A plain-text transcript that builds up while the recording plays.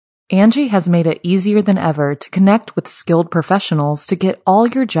Angie has made it easier than ever to connect with skilled professionals to get all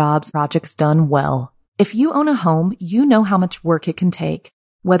your jobs projects done well. If you own a home, you know how much work it can take,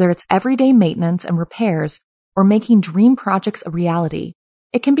 whether it's everyday maintenance and repairs or making dream projects a reality.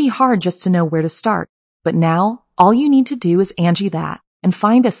 It can be hard just to know where to start, but now all you need to do is Angie that and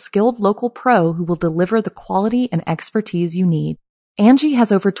find a skilled local pro who will deliver the quality and expertise you need. Angie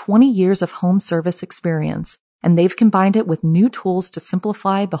has over 20 years of home service experience, and they've combined it with new tools to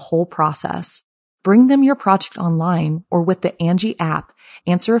simplify the whole process. Bring them your project online or with the Angie app,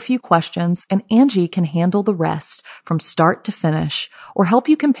 answer a few questions, and Angie can handle the rest from start to finish or help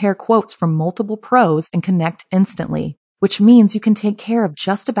you compare quotes from multiple pros and connect instantly, which means you can take care of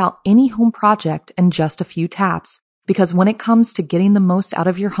just about any home project in just a few taps. Because when it comes to getting the most out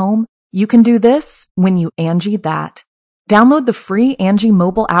of your home, you can do this when you Angie that. Download the free Angie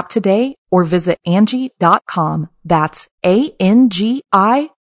mobile app today or visit Angie.com. That's ANGI.com.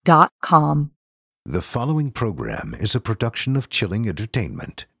 The following program is a production of Chilling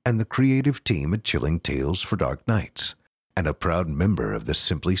Entertainment and the creative team at Chilling Tales for Dark Nights, and a proud member of the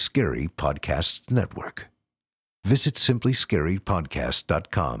Simply Scary Podcasts Network. Visit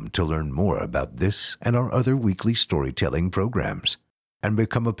simplyscarypodcast.com to learn more about this and our other weekly storytelling programs, and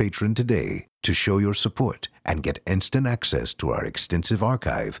become a patron today to show your support and get instant access to our extensive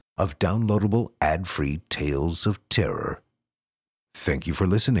archive of downloadable ad-free tales of terror. Thank you for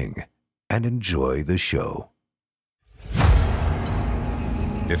listening and enjoy the show.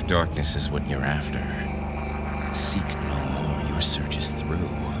 If darkness is what you're after, seek no more your search is through.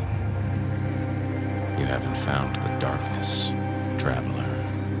 You haven't found the darkness, traveler.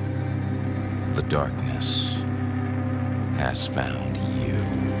 The darkness has found you.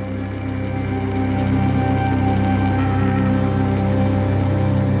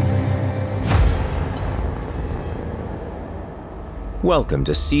 Welcome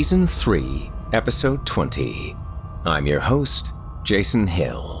to Season 3, Episode 20. I'm your host, Jason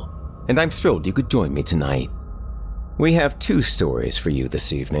Hill, and I'm thrilled you could join me tonight. We have 2 stories for you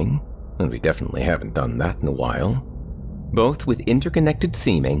this evening, and we definitely haven't done that in a while, both with interconnected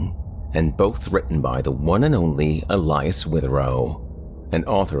theming, and both written by the one and only Elias Witherow, an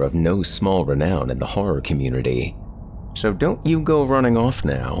author of no small renown in the horror community. So don't you go running off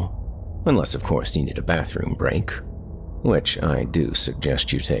now, unless of course you need a bathroom break, which I do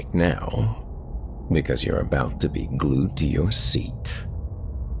suggest you take now, because you're about to be glued to your seat.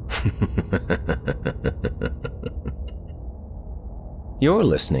 You're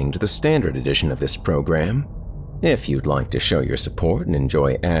listening to the standard edition of this program. If you'd like to show your support and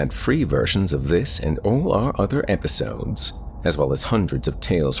enjoy ad-free versions of this and all our other episodes, as well as hundreds of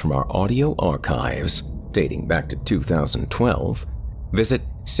tales from our audio archives dating back to 2012, visit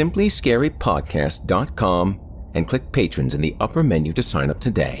simplyscarypodcast.com and click Patrons in the upper menu to sign up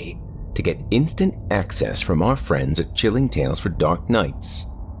today to get instant access from our friends at Chilling Tales for Dark Nights.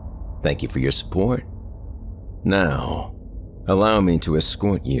 Thank you for your support. Now, allow me to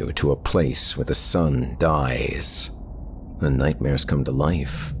escort you to a place where the sun dies and nightmares come to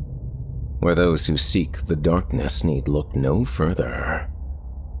life, where those who seek the darkness need look no further.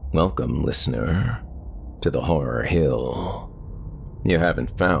 Welcome, listener, to the Horror Hill. You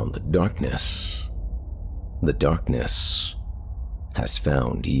haven't found the darkness. The darkness has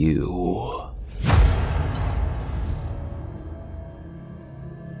found you.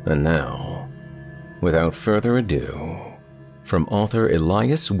 And now, without further ado, from author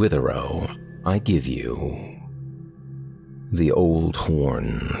Elias Witherow, I give you The Old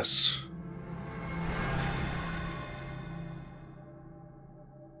Horns.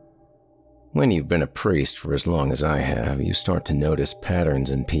 When you've been a priest for as long as I have, you start to notice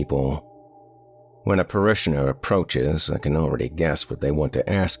patterns in people. When a parishioner approaches, I can already guess what they want to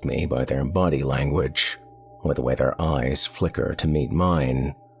ask me by their body language, or the way their eyes flicker to meet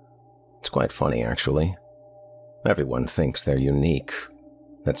mine. It's quite funny, actually. Everyone thinks they're unique,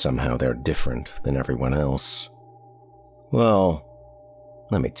 that somehow they're different than everyone else. Well,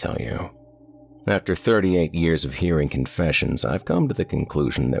 let me tell you. After 38 years of hearing confessions, I've come to the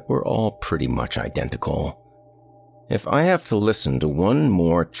conclusion that we're all pretty much identical. If I have to listen to one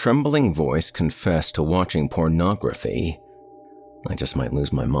more trembling voice confess to watching pornography, I just might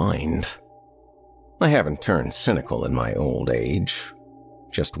lose my mind. I haven't turned cynical in my old age,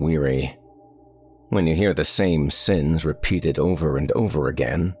 just weary. When you hear the same sins repeated over and over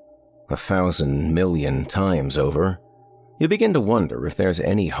again, 1,000 million times over, you begin to wonder if there's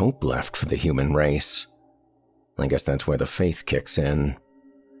any hope left for the human race. I guess that's where the faith kicks in.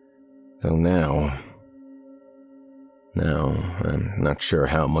 Though now, I'm not sure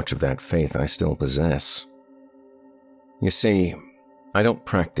how much of that faith I still possess. You see, I don't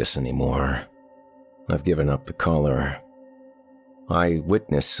practice anymore. I've given up the collar. I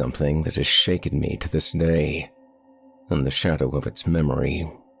witnessed something that has shaken me to this day, and the shadow of its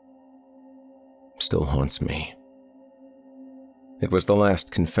memory still haunts me. It was the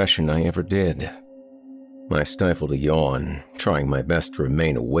last confession I ever did. I stifled a yawn, trying my best to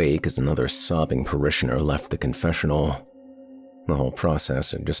remain awake as another sobbing parishioner left the confessional. The whole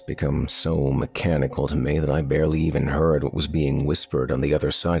process had just become so mechanical to me that I barely even heard what was being whispered on the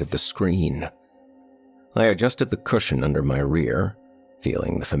other side of the screen. I adjusted the cushion under my rear,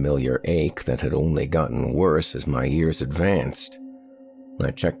 feeling the familiar ache that had only gotten worse as my years advanced.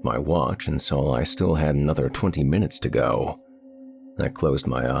 I checked my watch and saw I still had another 20 minutes to go. I closed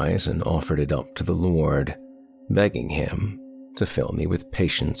my eyes and offered it up to the Lord, begging him to fill me with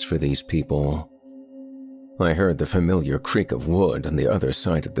patience for these people. I heard the familiar creak of wood on the other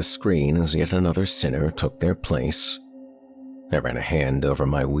side of the screen as yet another sinner took their place. I ran a hand over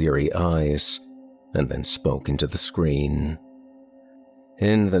my weary eyes and then spoke into the screen.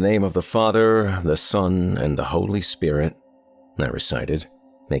 "In the name of the Father, the Son, and the Holy Spirit," I recited,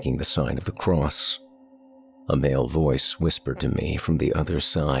 making the sign of the cross. A male voice whispered to me from the other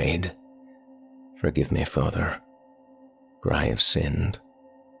side, "Forgive me, Father, for I have sinned.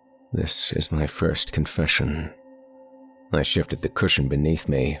 This is my first confession." I shifted the cushion beneath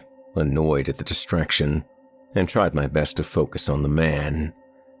me, annoyed at the distraction, and tried my best to focus on the man.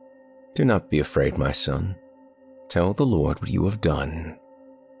 "Do not be afraid, my son. Tell the Lord what you have done."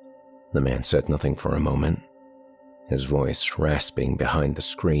 The man said nothing for a moment, his voice rasping behind the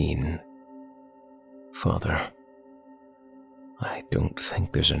screen. "Father, I don't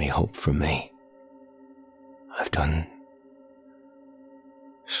think there's any hope for me. I've done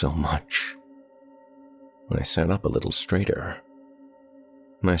so much." I sat up a little straighter.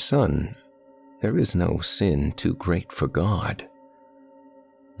 "My son, there is no sin too great for God."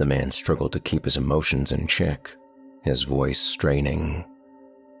 The man struggled to keep his emotions in check, his voice straining.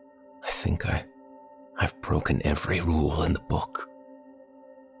 "I think I've broken every rule in the book.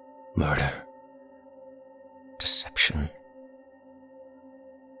 Murder, deception,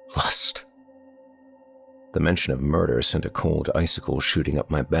 lust." The mention of murder sent a cold icicle shooting up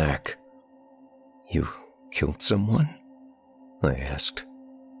my back. "You killed someone?" I asked,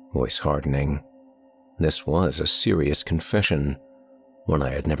 voice hardening. This was a serious confession, one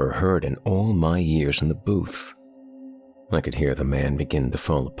I had never heard in all my years in the booth. I could hear the man begin to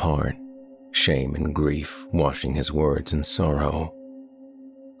fall apart, shame and grief washing his words in sorrow.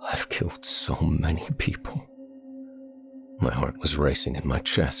 "I've killed so many people." My heart was racing in my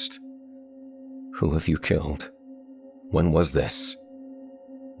chest. "Who have you killed? When was this?"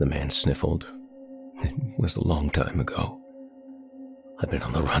 The man sniffled. "It was a long time ago. I've been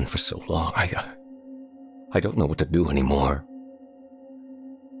on the run for so long, I don't know what to do anymore.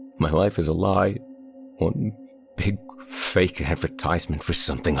 My life is a lie, one big fake advertisement for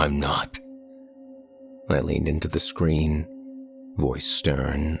something I'm not." I leaned into the screen, voice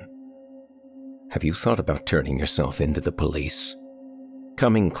stern. "Have you thought about turning yourself into the police?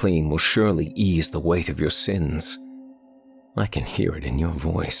 Coming clean will surely ease the weight of your sins. I can hear it in your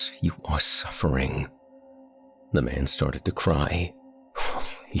voice. You are suffering." The man started to cry.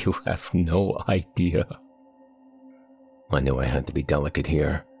 "You have no idea." I knew I had to be delicate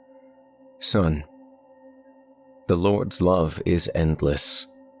here. "Son, the Lord's love is endless.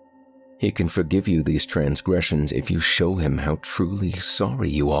 He can forgive you these transgressions if you show him how truly sorry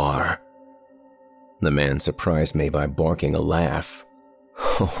you are." The man surprised me by barking a laugh.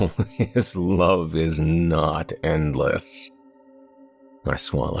 "Oh, his love is not endless." I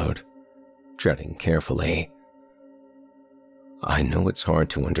swallowed, treading carefully. "I know it's hard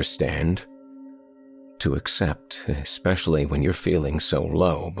to understand, to accept, especially when you're feeling so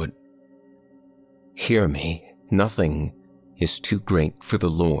low, but hear me, nothing is too great for the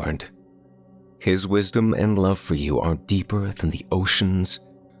Lord. His wisdom and love for you are deeper than the oceans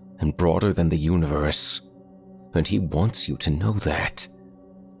and broader than the universe, and he wants you to know that,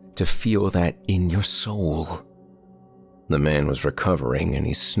 to feel that in your soul." The man was recovering and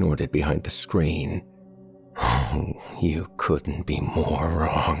he snorted behind the screen. "Oh, you couldn't be more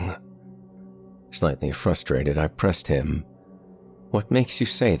wrong." Slightly frustrated, I pressed him. "What makes you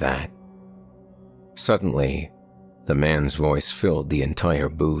say that?" Suddenly, the man's voice filled the entire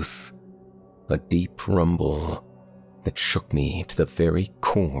booth, a deep rumble that shook me to the very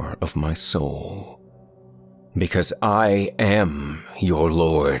core of my soul. "Because I am your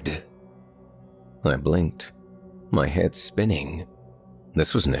Lord." I blinked, my head spinning.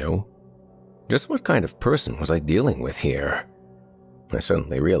 This was new. Just what kind of person was I dealing with here? I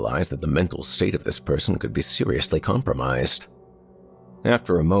suddenly realized that the mental state of this person could be seriously compromised.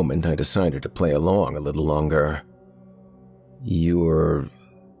 After a moment, I decided to play along a little longer. "You're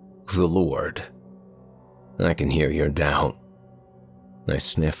the Lord. I can hear your doubt." I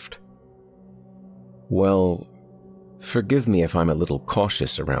sniffed. "Well, forgive me if I'm a little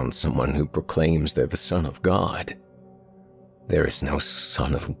cautious around someone who proclaims they're the Son of God." "There is no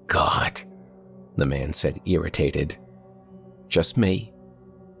Son of God," the man said, irritated. "Just me.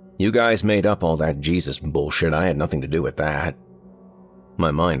 You guys made up all that Jesus bullshit. I had nothing to do with that." My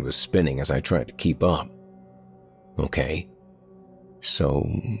mind was spinning as I tried to keep up. "Okay, so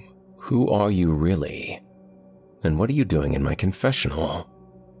who are you really? And what are you doing in my confessional?"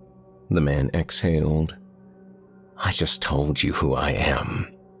 The man exhaled. "I just told you who I am.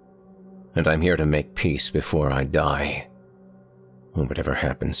 And I'm here to make peace before I die. Or whatever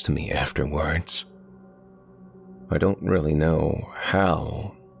happens to me afterwards. I don't really know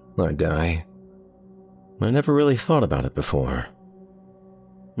how I die. I never really thought about it before.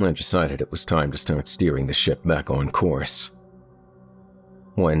 I decided it was time to start steering the ship back on course.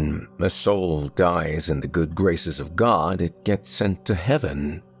 When a soul dies in the good graces of God, it gets sent to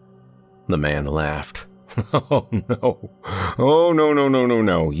heaven." The man laughed. "Oh no. Oh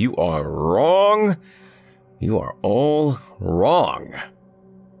no. You are wrong. You are all wrong."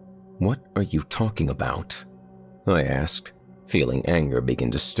 "What are you talking about?" I asked, feeling anger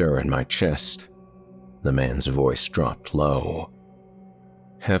begin to stir in my chest. The man's voice dropped low.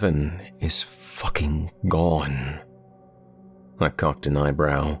 "Heaven is fucking gone." I cocked an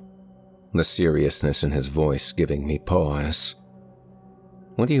eyebrow, the seriousness in his voice giving me pause.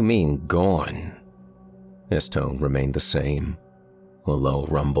 "What do you mean, gone?" His tone remained the same, a low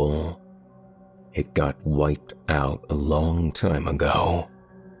rumble. "It got wiped out a long time ago.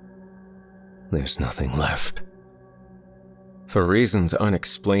 There's nothing left." For reasons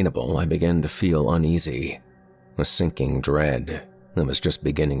unexplainable, I began to feel uneasy, a sinking dread that was just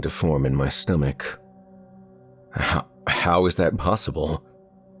beginning to form in my stomach. How is that possible?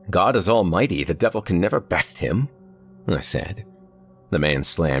 God is almighty, the devil can never best him," I said. The man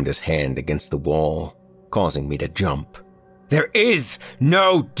slammed his hand against the wall, causing me to jump. "There is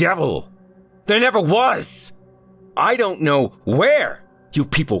no devil! There never was! I don't know where you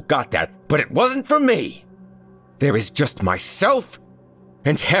people got that, but it wasn't from me. There is just myself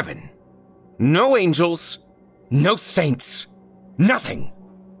and heaven. No angels, no saints, nothing.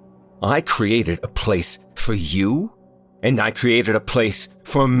 I created a place for you, and I created a place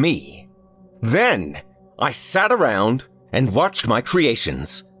for me. Then I sat around and watched my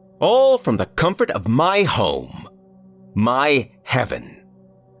creations, all from the comfort of my home, my heaven.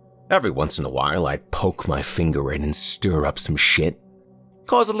 Every once in a while, I'd poke my finger in and stir up some shit,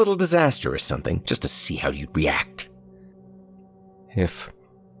 cause a little disaster or something, just to see how you'd react. If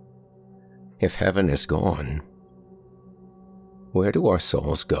heaven is gone, where do our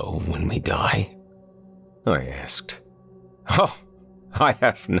souls go when we die?" I asked. "Oh, I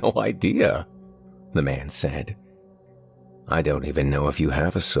have no idea," the man said. "I don't even know if you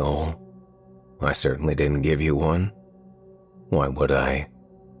have a soul. I certainly didn't give you one. Why would I?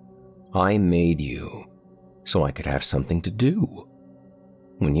 I made you so I could have something to do.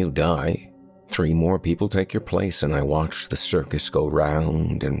 When you die, 3 more people take your place, and I watch the circus go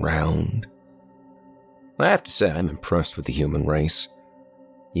round and round. I have to say I'm impressed with the human race.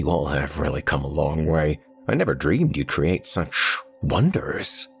 You all have really come a long way. I never dreamed you'd create such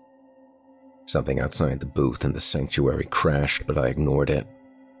wonders." Something outside the booth in the sanctuary crashed, but I ignored it,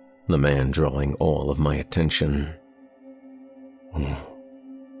 the man drawing all of my attention.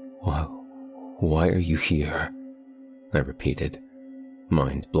 Why are you here?" I repeated,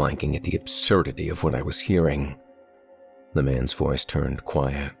 mind blanking at the absurdity of what I was hearing. The man's voice turned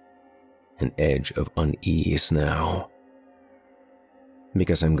quiet, an edge of unease now.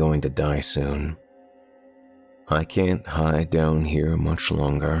 "Because I'm going to die soon. I can't hide down here much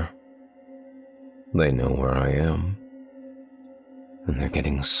longer. They know where I am, and they're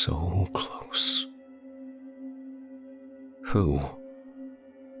getting so close." "Who?"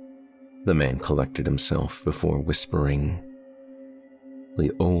 The man collected himself before whispering,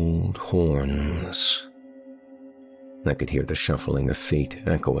 "The old horns." I could hear the shuffling of feet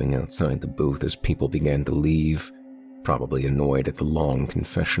echoing outside the booth as people began to leave, probably annoyed at the long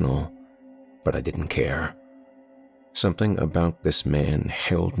confessional, but I didn't care. Something about this man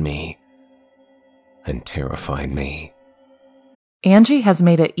held me and terrified me. Angie has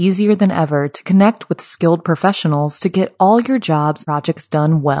made it easier than ever to connect with skilled professionals to get all your jobs projects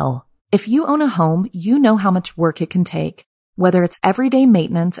done well. If you own a home, you know how much work it can take, whether it's everyday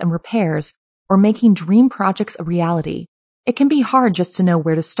maintenance and repairs or making dream projects a reality. It can be hard just to know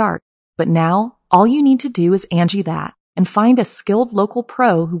where to start, but now all you need to do is Angie that and find a skilled local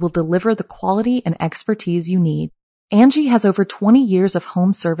pro who will deliver the quality and expertise you need. Angie has over 20 years of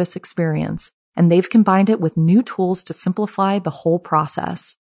home service experience, and they've combined it with new tools to simplify the whole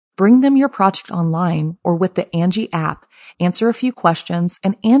process. Bring them your project online or with the Angie app, answer a few questions,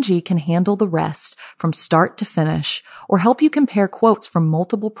 and Angie can handle the rest from start to finish, or help you compare quotes from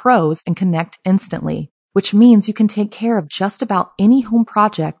multiple pros and connect instantly, which means you can take care of just about any home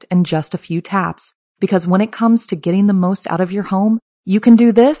project in just a few taps. Because when it comes to getting the most out of your home, you can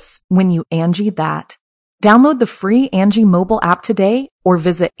do this when you Angie that. Download the free Angie mobile app today or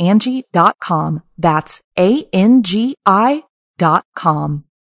visit Angie.com. That's ANGI.com.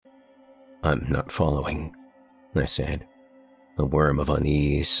 I'm not following, I said, a worm of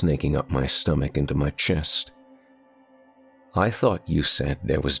unease snaking up my stomach into my chest. I thought you said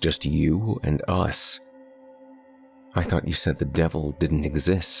there was just you and us. I thought you said the devil didn't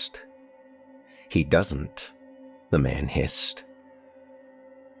exist. He doesn't, the man hissed.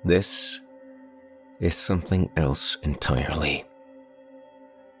 This is something else entirely.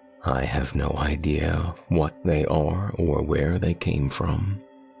 I have no idea what they are or where they came from.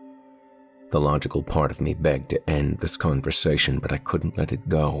 The logical part of me begged to end this conversation, but I couldn't let it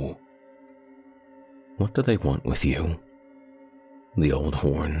go. What do they want with you? The old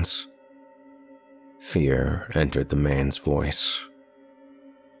horns. Fear entered the man's voice.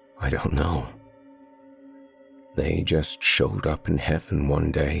 I don't know. They just showed up in heaven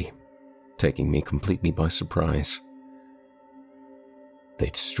one day, taking me completely by surprise. They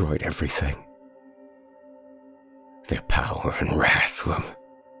destroyed everything. Their power and wrath were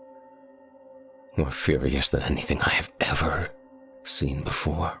more furious than anything I have ever seen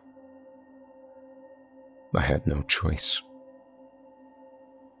before. I had no choice.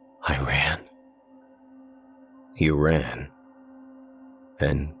 I ran. You ran?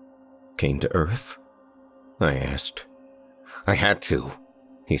 And came to Earth? I asked. I had to,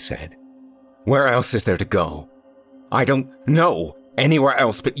 he said. Where else is there to go? I don't know anywhere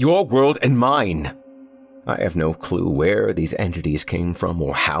else but your world and mine. I have no clue where these entities came from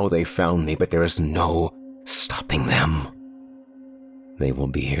or how they found me, but there is no stopping them. They will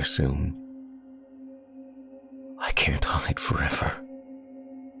be here soon. I can't hide forever.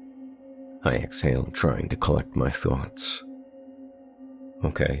 I exhaled, trying to collect my thoughts.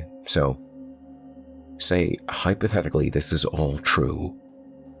 Okay, so, say hypothetically this is all true.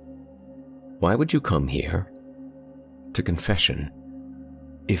 Why would you come here to confession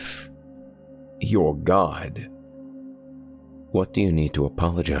if you're God? What do you need to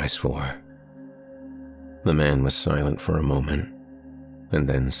apologize for? The man was silent for a moment, and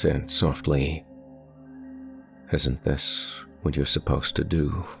then said softly, Isn't this what you're supposed to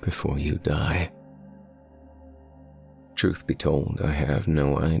do before you die? Truth be told, I have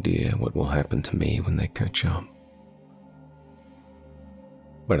no idea what will happen to me when they catch up.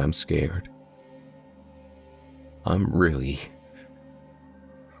 But I'm scared. I'm really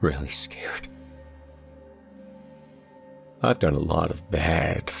scared. I've done a lot of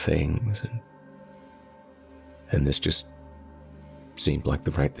bad things, and this just seemed like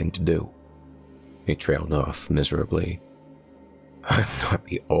the right thing to do. He trailed off miserably. I'm not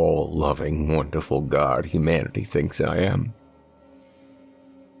the all-loving, wonderful God humanity thinks I am.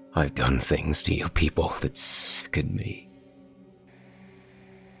 I've done things to you people that sicken me.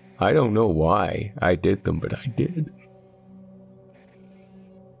 I don't know why I did them, but I did.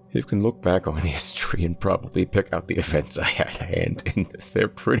 You can look back on history and probably pick out the events I had a hand in. They're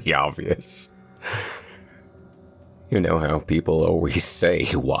pretty obvious. You know how people always say,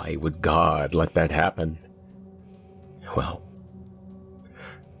 why would God let that happen? Well,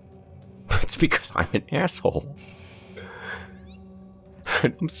 it's because I'm an asshole.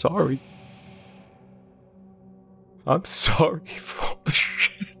 And I'm sorry. I'm sorry for all the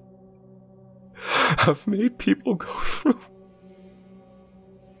shit I've made people go through.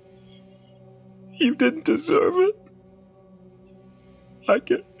 You didn't deserve it. I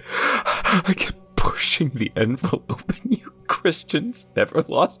kept pushing the envelope, and you Christians never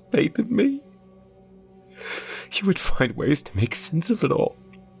lost faith in me. You would find ways to make sense of it all.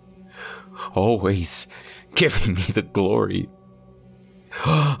 Always giving me the glory.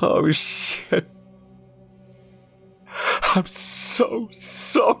 Oh, shit. I'm so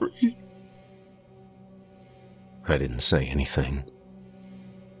sorry. I didn't say anything.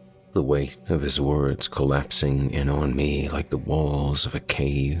 The weight of his words collapsing in on me like the walls of a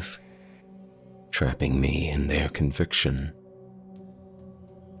cave, trapping me in their conviction.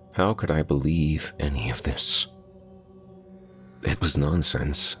 How could I believe any of this? It was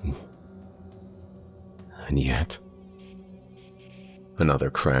nonsense. And yet, another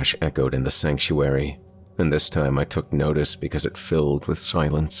crash echoed in the sanctuary, and this time I took notice because it filled with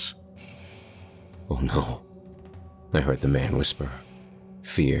silence. "Oh no," I heard the man whisper,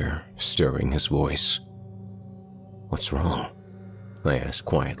 fear stirring his voice. "What's wrong?" I asked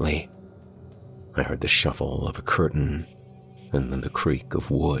quietly. I heard the shuffle of a curtain and then the creak of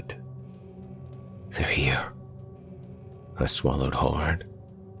wood. "They're here." I swallowed hard.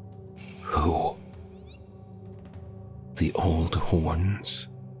 "Who?" "The old horns."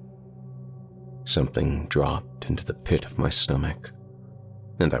 Something dropped into the pit of my stomach,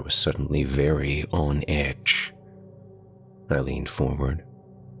 and I was suddenly very on edge. I leaned forward,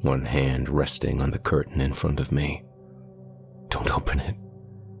 one hand resting on the curtain in front of me. "Don't open it.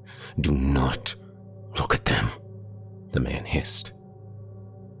 Do not look at them," the man hissed.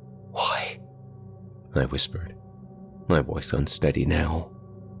 "Why?" I whispered, my voice unsteady now.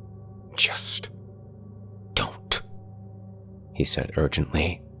 "Just don't," he said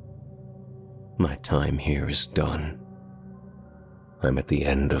urgently. "My time here is done. I'm at the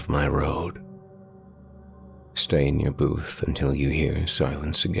end of my road. Stay in your booth until you hear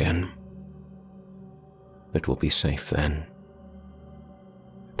silence again. It will be safe then."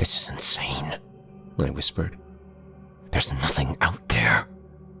 "This is insane," I whispered. "There's nothing out there."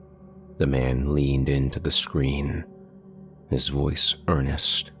 The man leaned into the screen, his voice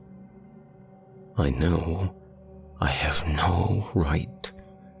earnest. "I know I have no right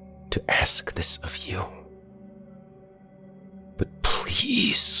to ask this of you. But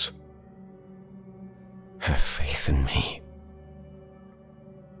please, have faith in me.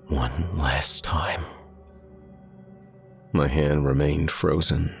 One last time." My hand remained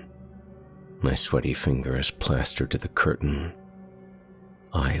frozen, my sweaty fingers plastered to the curtain.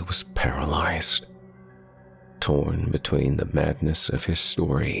 I was paralyzed, torn between the madness of his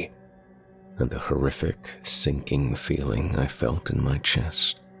story and the horrific, sinking feeling I felt in my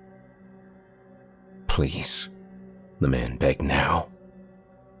chest. "Please," the man begged now.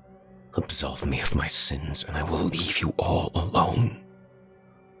 "Absolve me of my sins and I will leave you all alone.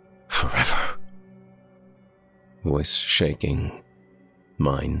 Forever." Voice shaking,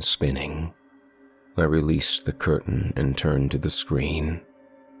 mind spinning, I released the curtain and turned to the screen.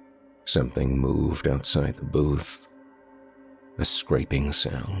 Something moved outside the booth, a scraping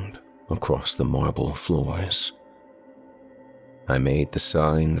sound across the marble floors. I made the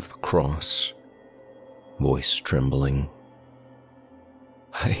sign of the cross, voice trembling.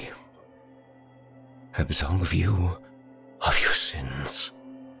 "I absolve you of your sins.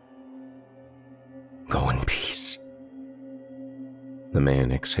 Go in peace." The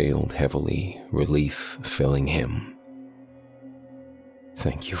man exhaled heavily, relief filling him.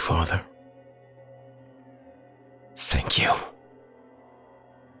 "Thank you, Father. Thank you."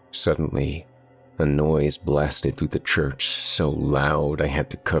 Suddenly, a noise blasted through the church so loud I had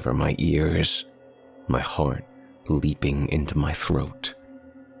to cover my ears, my heart leaping into my throat.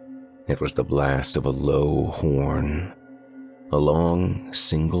 It was the blast of a low horn, a long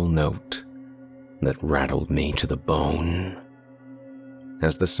single note that rattled me to the bone.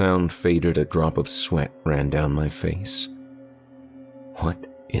 As the sound faded, a drop of sweat ran down my face. "What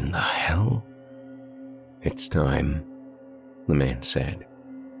in the hell?" "It's time," the man said.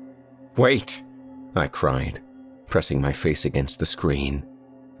 "Wait!" I cried, pressing my face against the screen.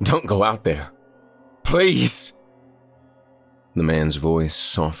 "Don't go out there. Please!" The man's voice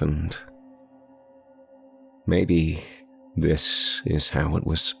softened. "Maybe this is how it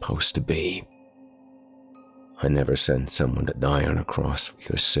was supposed to be. I never sent someone to die on a cross for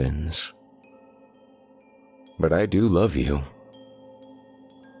your sins. But I do love you.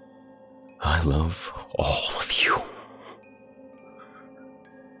 I love all of you.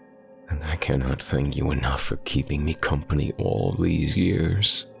 And I cannot thank you enough for keeping me company all these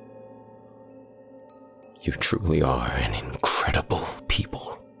years. You truly are an incredible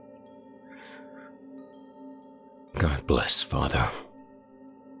people. God bless, Father.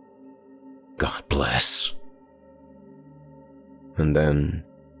 God bless." And then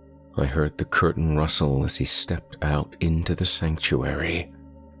I heard the curtain rustle as he stepped out into the sanctuary.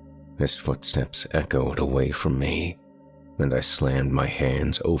 His footsteps echoed away from me, and I slammed my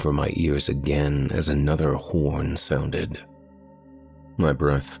hands over my ears again as another horn sounded. My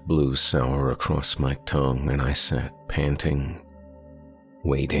breath blew sour across my tongue, and I sat panting,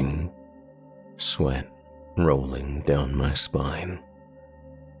 waiting, sweat rolling down my spine.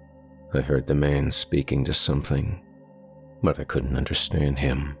 I heard the man speaking to something, but I couldn't understand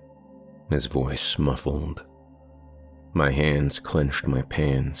him, his voice muffled. My hands clenched my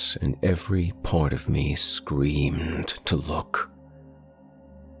pants, and every part of me screamed to look.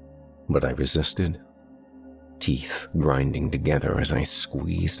 But I resisted, teeth grinding together as I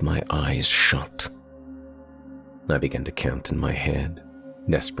squeezed my eyes shut. I began to count in my head,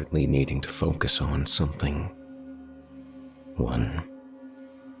 desperately needing to focus on something. 1,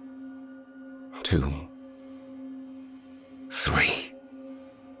 2, 3,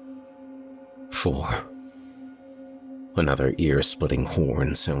 4. Another ear-splitting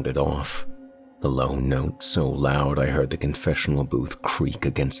horn sounded off, the low note so loud I heard the confessional booth creak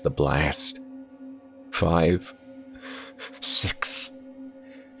against the blast. 5, 6,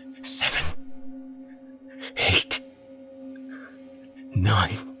 7, 8,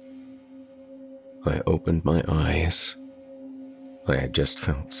 9. I opened my eyes. I had just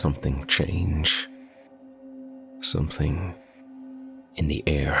felt something change. Something in the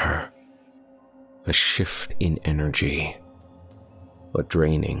air. A shift in energy. A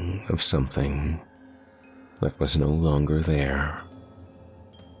draining of something that was no longer there.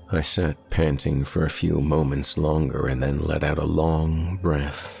 I sat panting for a few moments longer and then let out a long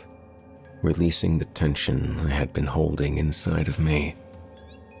breath, releasing the tension I had been holding inside of me.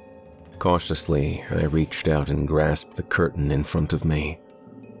 Cautiously, I reached out and grasped the curtain in front of me.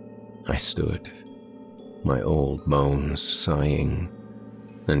 I stood, my old bones sighing,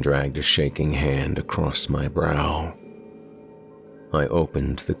 and dragged a shaking hand across my brow. I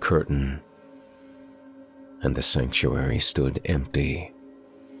opened the curtain, and the sanctuary stood empty.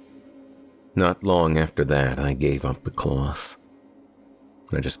 Not long after that, I gave up the cloth.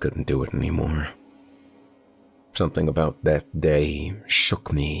 I just couldn't do it anymore. Something about that day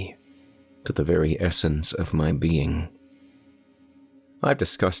shook me to the very essence of my being. I've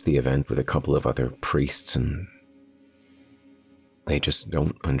discussed the event with a couple of other priests, and they just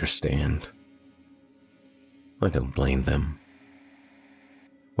don't understand. I don't blame them.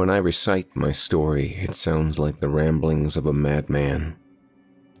 When I recite my story, it sounds like the ramblings of a madman.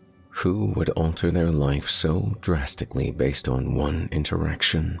 Who would alter their life so drastically based on one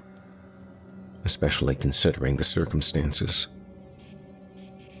interaction? Especially considering the circumstances.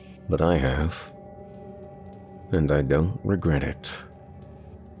 But I have, and I don't regret it.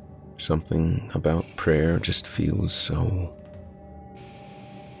 Something about prayer just feels so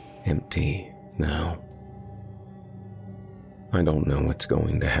empty now. I don't know what's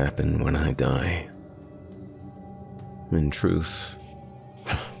going to happen when I die. In truth,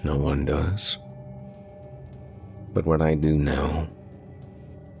 no one does. But what I do know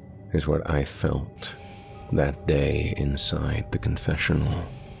is what I felt that day inside the confessional.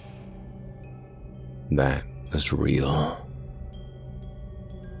 That was real.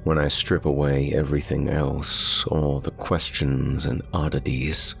 When I strip away everything else, all the questions and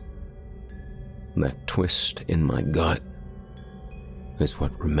oddities, that twist in my gut is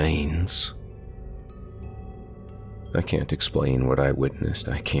what remains. I can't explain what I witnessed.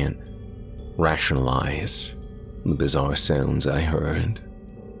 I can't rationalize the bizarre sounds I heard.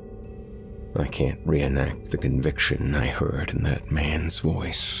 I can't reenact the conviction I heard in that man's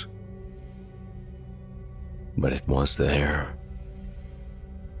voice. But it was there.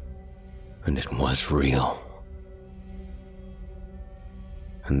 And it was real.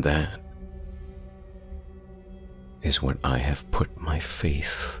 And that is what I have put my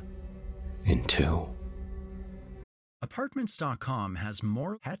faith into. Apartments.com has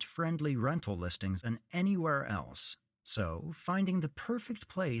more pet-friendly rental listings than anywhere else. So, finding the perfect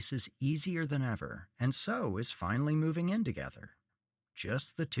place is easier than ever, and so is finally moving in together.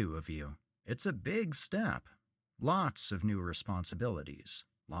 Just the two of you. It's a big step. Lots of new responsibilities,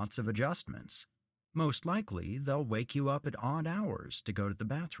 lots of adjustments. Most likely, they'll wake you up at odd hours to go to the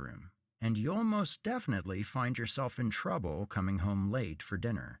bathroom, and you'll most definitely find yourself in trouble coming home late for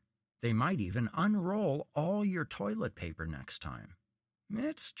dinner. They might even unroll all your toilet paper next time.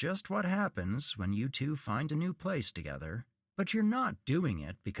 It's just what happens when you two find a new place together. But you're not doing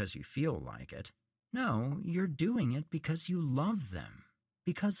it because you feel like it. No, you're doing it because you love them,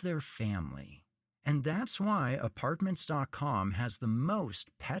 because they're family. And that's why Apartments.com has the most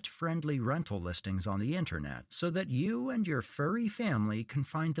pet-friendly rental listings on the internet, so that you and your furry family can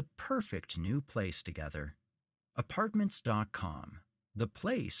find the perfect new place together. Apartments.com, the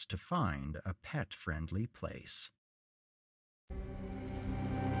place to find a pet-friendly place.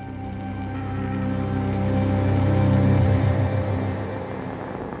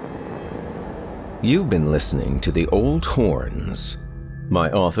 You've been listening to The Old Horns by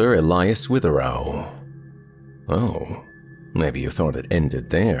author Elias Witherow. Oh, maybe you thought it ended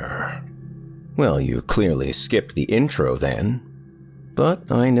there. Well, you clearly skipped the intro then.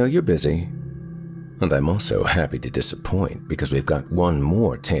 But I know you're busy. And I'm also happy to disappoint because we've got one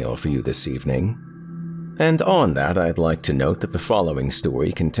more tale for you this evening. And on that, I'd like to note that the following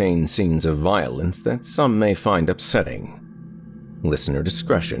story contains scenes of violence that some may find upsetting. Listener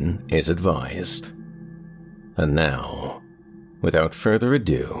discretion is advised. And now, without further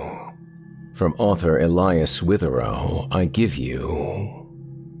ado, from author Elias Witherow, I give you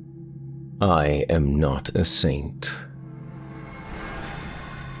I Am Not a Saint.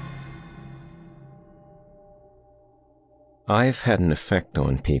 I've had an effect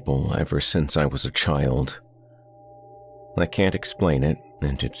on people ever since I was a child. I can't explain it,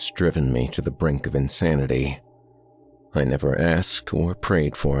 and it's driven me to the brink of insanity. I never asked or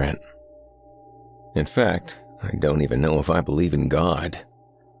prayed for it. In fact, I don't even know if I believe in God.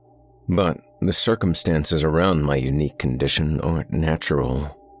 But the circumstances around my unique condition aren't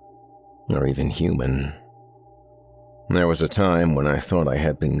natural, or even human. There was a time when I thought I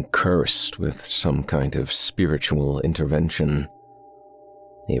had been cursed with some kind of spiritual intervention.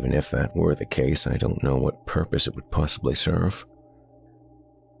 Even if that were the case, I don't know what purpose it would possibly serve.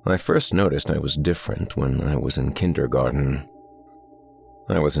 I first noticed I was different when I was in kindergarten.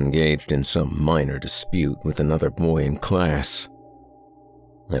 I was engaged in some minor dispute with another boy in class.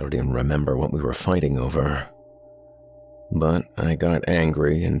 I don't even remember what we were fighting over. But I got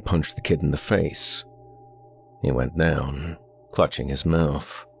angry and punched the kid in the face. He went down, clutching his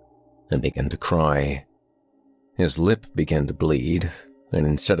mouth, and began to cry. His lip began to bleed, and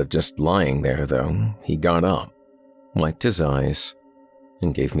instead of just lying there, though, he got up, wiped his eyes,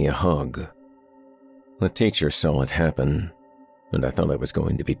 and gave me a hug. The teacher saw it happen, and I thought I was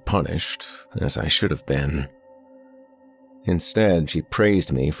going to be punished, as I should have been. Instead, she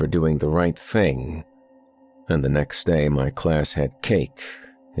praised me for doing the right thing, and the next day my class had cake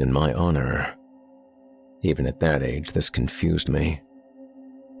in my honor. Even at that age, this confused me.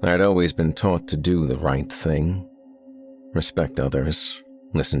 I'd always been taught to do the right thing. Respect others,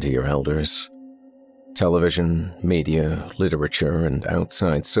 listen to your elders. Television, media, literature, and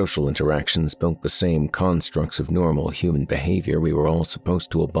outside social interactions built the same constructs of normal human behavior we were all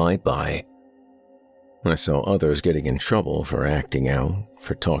supposed to abide by. I saw others getting in trouble for acting out,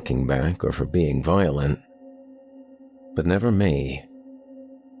 for talking back, or for being violent. But never me.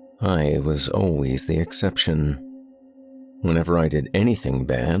 I was always the exception. Whenever I did anything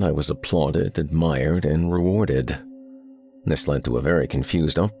bad, I was applauded, admired, and rewarded. This led to a very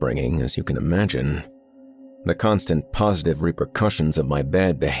confused upbringing, as you can imagine. The constant positive repercussions of my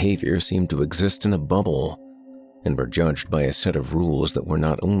bad behavior seemed to exist in a bubble, and were judged by a set of rules that were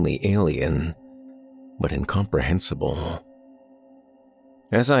not only alien, but incomprehensible.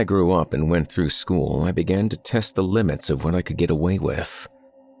 As I grew up and went through school, I began to test the limits of what I could get away with.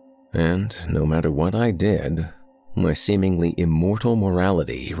 And no matter what I did, my seemingly immortal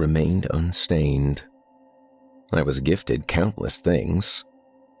morality remained unstained. I was gifted countless things,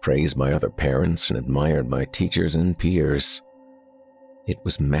 praised by other parents and admired by teachers and peers. It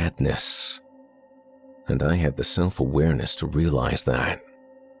was madness, and I had the self-awareness to realize that.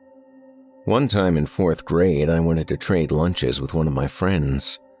 One time in 4th grade, I wanted to trade lunches with one of my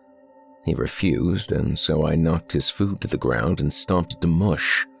friends. He refused, and so I knocked his food to the ground and stomped it to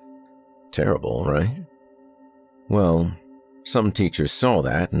mush. Terrible, right? Well, some teachers saw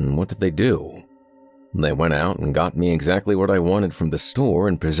that, and what did they do? They went out and got me exactly what I wanted from the store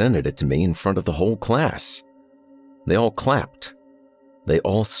and presented it to me in front of the whole class. They all clapped. They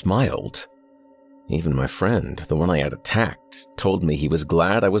all smiled. Even my friend, the one I had attacked, told me he was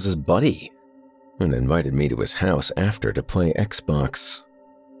glad I was his buddy and invited me to his house after to play Xbox.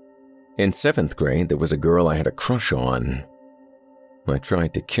 In 7th grade, there was a girl I had a crush on. I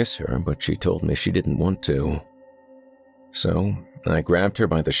tried to kiss her, but she told me she didn't want to. So I grabbed her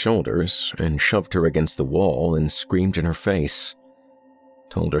by the shoulders and shoved her against the wall and screamed in her face.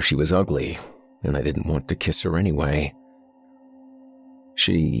 Told her she was ugly, and I didn't want to kiss her anyway.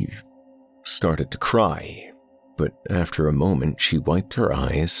 She started to cry, but after a moment she wiped her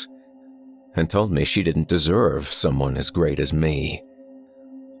eyes and told me she didn't deserve someone as great as me.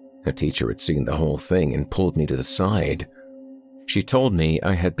 A teacher had seen the whole thing and pulled me to the side. She told me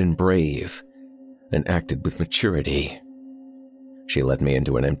I had been brave and acted with maturity. She led me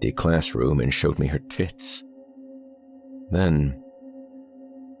into an empty classroom and showed me her tits. Then,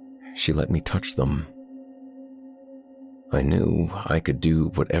 she let me touch them. I knew I could do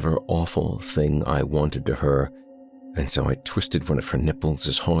whatever awful thing I wanted to her, and so I twisted one of her nipples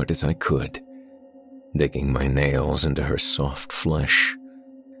as hard as I could, digging my nails into her soft flesh.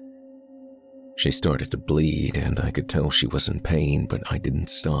 She started to bleed, and I could tell she was in pain, but I didn't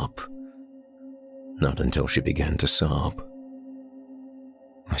stop. Not until she began to sob.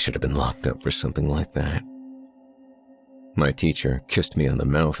 I should have been locked up for something like that. My teacher kissed me on the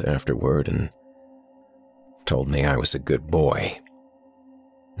mouth afterward and told me I was a good boy,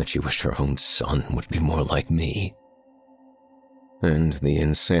 that she wished her own son would be more like me. And the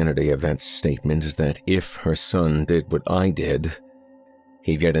insanity of that statement is that if her son did what I did,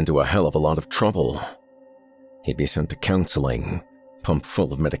 he'd get into a hell of a lot of trouble. He'd be sent to counseling, pumped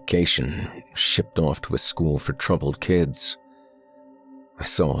full of medication, shipped off to a school for troubled kids. I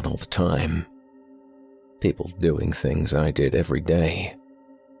saw it all the time. People doing things I did every day,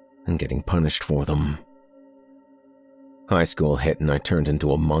 and getting punished for them. High school hit and I turned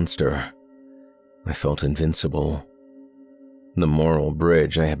into a monster. I felt invincible. The moral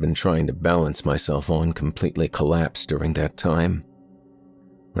bridge I had been trying to balance myself on completely collapsed during that time.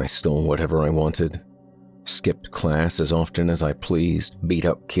 I stole whatever I wanted, skipped class as often as I pleased, beat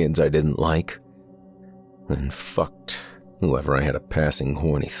up kids I didn't like, and fucked whoever I had a passing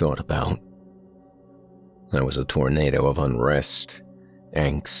horny thought about. I was a tornado of unrest,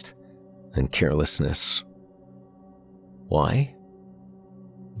 angst, and carelessness. Why?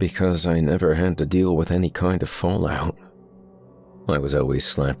 Because I never had to deal with any kind of fallout. I was always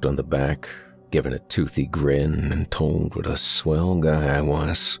slapped on the back, given a toothy grin, and told what a swell guy I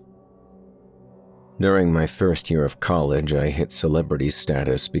was. During my first year of college, I hit celebrity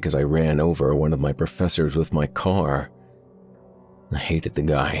status because I ran over one of my professors with my car. I hated the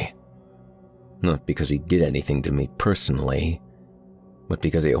guy. Not because he did anything to me personally, but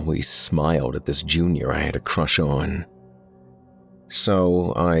because he always smiled at this junior I had a crush on.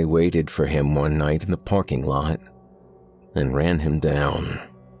 So I waited for him one night in the parking lot and ran him down.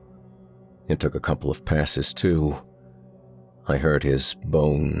 It took a couple of passes too. I heard his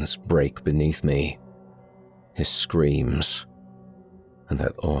bones break beneath me, his screams, and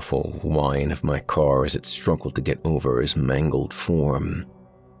that awful whine of my car as it struggled to get over his mangled form.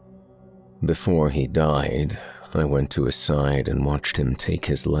 Before he died, I went to his side and watched him take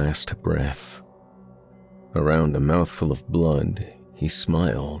his last breath. Around a mouthful of blood, he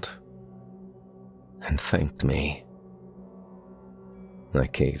smiled and thanked me. I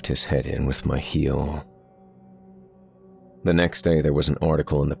caved his head in with my heel. The next day, there was an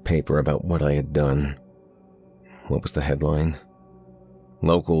article in the paper about what I had done. What was the headline?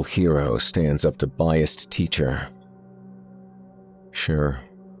 Local hero stands up to biased teacher. Sure,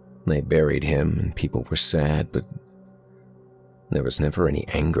 they buried him and people were sad, but there was never any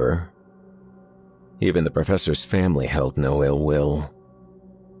anger. Even the professor's family held no ill will.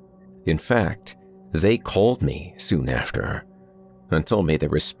 In fact, they called me soon after and told me they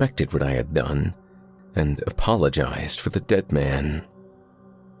respected what I had done and apologized for the dead man.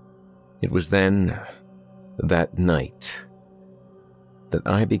 It was then, that night, that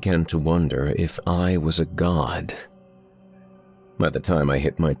I began to wonder if I was a god. By the time I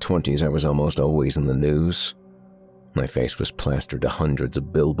hit my 20s, I was almost always in the news. My face was plastered to hundreds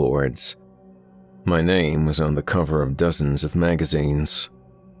of billboards. My name was on the cover of dozens of magazines.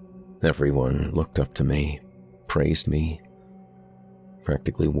 Everyone looked up to me, praised me,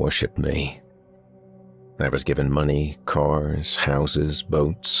 practically worshipped me. I was given money, cars, houses,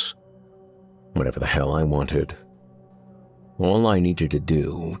 boats, whatever the hell I wanted. All I needed to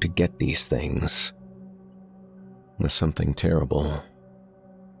do to get these things was something terrible.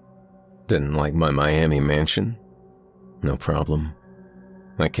 Didn't like my Miami mansion? No problem.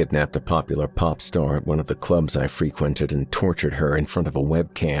 I kidnapped a popular pop star at one of the clubs I frequented and tortured her in front of a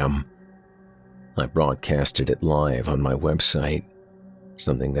webcam. I broadcasted it live on my website,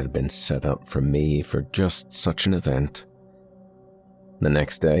 something that had been set up for me for just such an event. The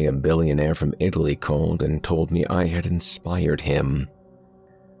next day, a billionaire from Italy called and told me I had inspired him,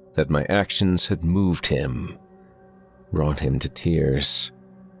 that my actions had moved him, brought him to tears.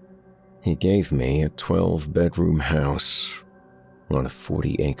 He gave me a 12-bedroom house on a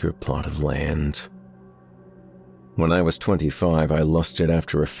 40-acre plot of land. When I was 25, I lusted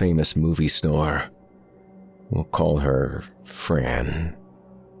after a famous movie star. We'll call her Fran.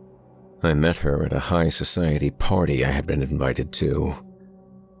 I met her at a high society party I had been invited to.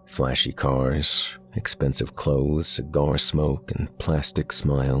 Flashy cars, expensive clothes, cigar smoke, and plastic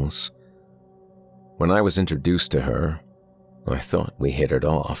smiles. When I was introduced to her, I thought we hit it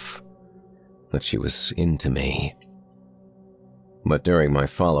off, that she was into me. But during my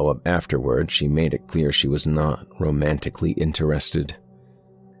follow-up afterward, she made it clear she was not romantically interested.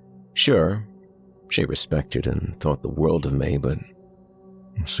 Sure, she respected and thought the world of me, but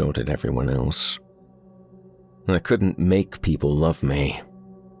so did everyone else. I couldn't make people love me.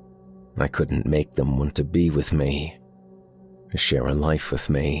 I couldn't make them want to be with me, share a life with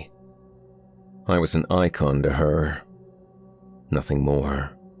me. I was an icon to her, nothing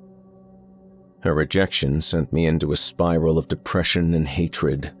more. Her rejection sent me into a spiral of depression and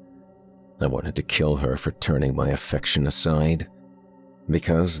hatred. I wanted to kill her for turning my affection aside,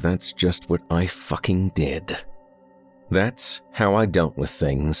 because that's just what I fucking did. That's how I dealt with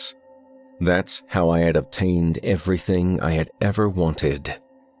things. That's how I had obtained everything I had ever wanted.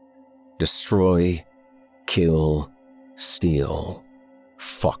 Destroy, kill, steal,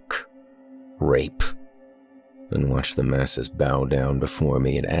 fuck, rape, and watch the masses bow down before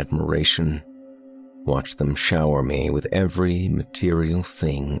me in admiration. Watch them shower me with every material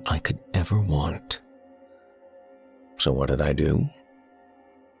thing I could ever want. So what did I do?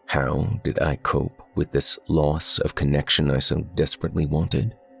 How did I cope with this loss of connection I so desperately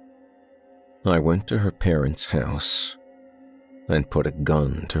wanted? I went to her parents' house and put a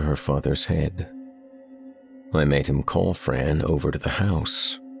gun to her father's head. I made him call Fran over to the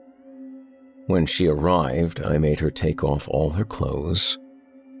house. When she arrived, I made her take off all her clothes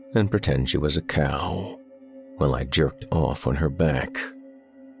and pretend she was a cow while I jerked off on her back.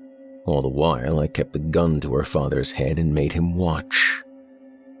 All the while, I kept the gun to her father's head and made him watch.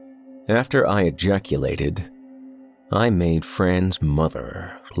 After I ejaculated, I made Fran's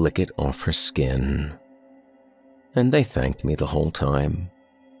mother lick it off her skin, and they thanked me the whole time,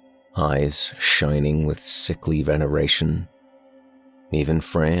 eyes shining with sickly veneration. Even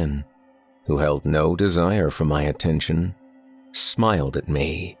Fran, who held no desire for my attention, smiled at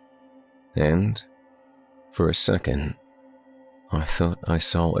me, and, for a second, I thought I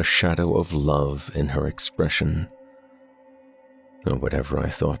saw a shadow of love in her expression. Or whatever I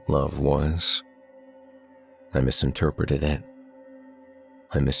thought love was. I misinterpreted it.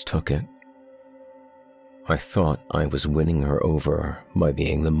 I mistook it. I thought I was winning her over by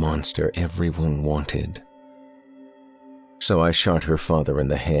being the monster everyone wanted. So I shot her father in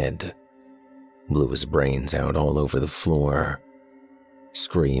the head, blew his brains out all over the floor.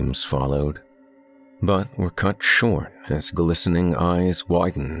 Screams followed, but were cut short as glistening eyes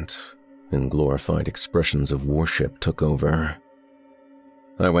widened and glorified expressions of worship took over.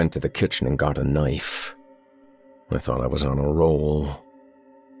 I went to the kitchen and got a knife. I thought I was on a roll.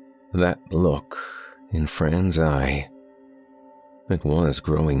 That look in Fran's eye, it was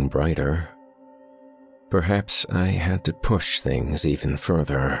growing brighter. Perhaps I had to push things even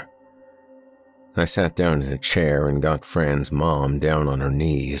further. I sat down in a chair and got Fran's mom down on her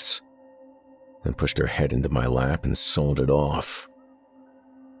knees and pushed her head into my lap and sold it off.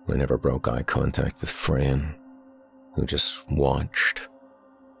 I never broke eye contact with Fran, who just watched,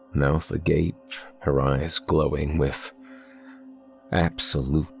 mouth agape, her eyes glowing with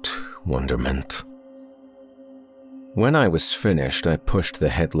absolute wonderment. When I was finished, I pushed the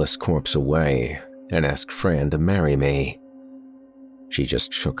headless corpse away and asked Fran to marry me. She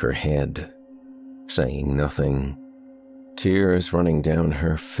just shook her head, saying nothing, tears running down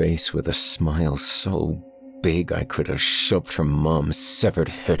her face with a smile so big I could have shoved her mom's severed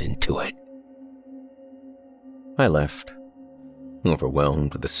head into it. I left,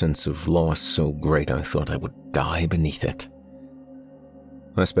 overwhelmed with a sense of loss so great I thought I would die beneath it.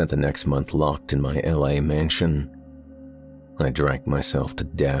 I spent the next month locked in my LA mansion. I drank myself to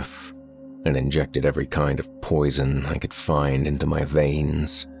death and injected every kind of poison I could find into my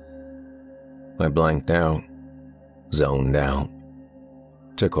veins. I blanked out, zoned out,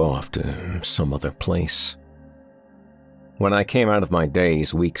 took off to some other place. When I came out of my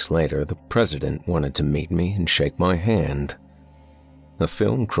daze weeks later, the president wanted to meet me and shake my hand. A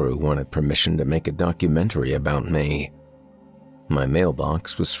film crew wanted permission to make a documentary about me. My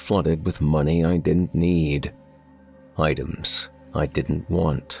mailbox was flooded with money I didn't need, items I didn't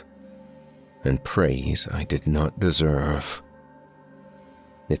want, and praise I did not deserve.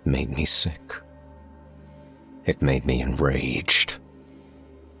 It made me sick. It made me enraged.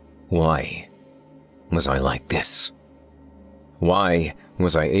 Why was I like this? Why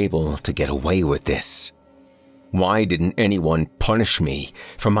was I able to get away with this? Why didn't anyone punish me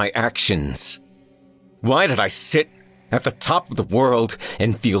for my actions? Why did I sit at the top of the world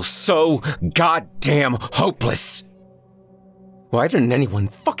and feel so goddamn hopeless? Why didn't anyone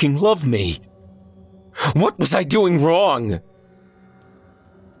fucking love me? What was I doing wrong?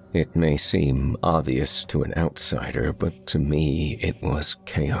 It may seem obvious to an outsider, but to me it was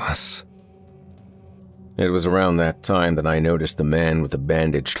chaos. It was around that time that I noticed the man with the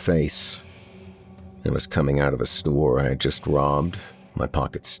bandaged face. He was coming out of a store I had just robbed, my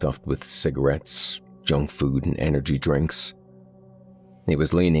pockets stuffed with cigarettes, junk food, and energy drinks. He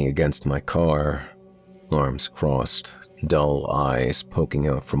was leaning against my car, arms crossed, dull eyes poking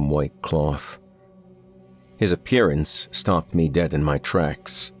out from white cloth. His appearance stopped me dead in my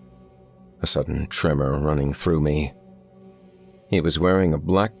tracks, a sudden tremor running through me. He was wearing a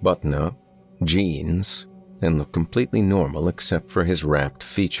black button-up, jeans, and looked completely normal except for his wrapped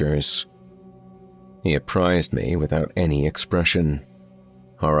features. He apprised me without any expression,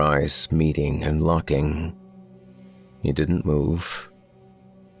 our eyes meeting and locking. He didn't move.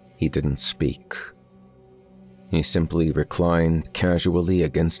 He didn't speak. He simply reclined casually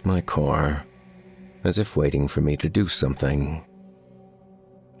against my car, as if waiting for me to do something.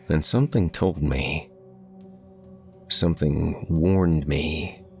 And something told me, something warned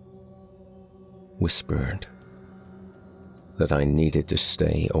me, whispered, that I needed to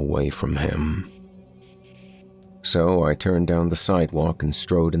stay away from him. So I turned down the sidewalk and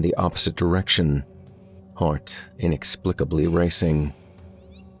strode in the opposite direction, heart inexplicably racing.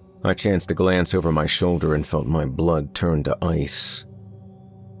 I chanced to glance over my shoulder and felt my blood turn to ice.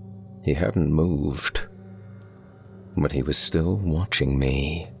 He hadn't moved, but he was still watching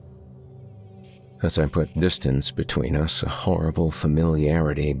me. As I put distance between us, a horrible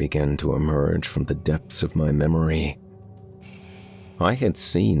familiarity began to emerge from the depths of my memory. I had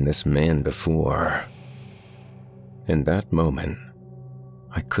seen this man before. In that moment,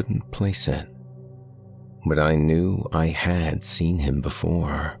 I couldn't place it, but I knew I had seen him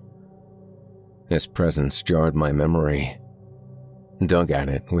before. His presence jarred my memory, dug at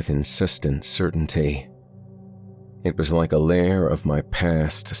it with insistent certainty. It was like a layer of my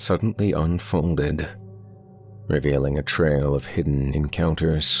past suddenly unfolded, revealing a trail of hidden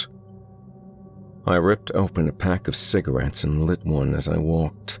encounters. I ripped open a pack of cigarettes and lit one as I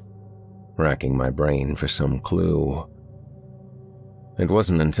walked, racking my brain for some clue. It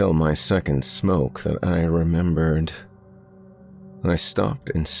wasn't until my second smoke that I remembered. I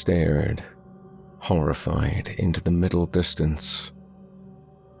stopped and stared, horrified, into the middle distance.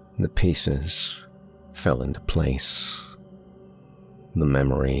 The pieces fell into place. The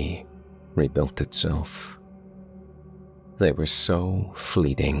memory rebuilt itself. They were so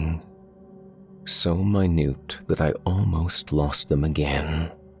fleeting, so minute that I almost lost them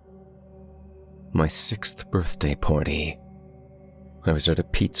again. My 6th birthday party. I was at a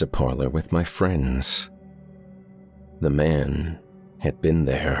pizza parlor with my friends. The man had been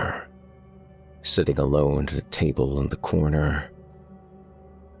there, sitting alone at a table in the corner.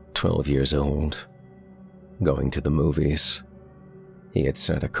 12 years old, going to the movies. He had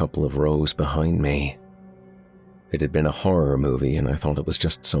sat a couple of rows behind me. It had been a horror movie, and I thought it was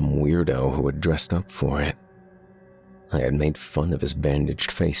just some weirdo who had dressed up for it. I had made fun of his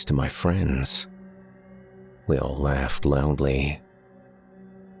bandaged face to my friends. We all laughed loudly.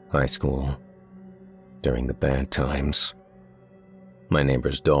 High school, during the bad times. My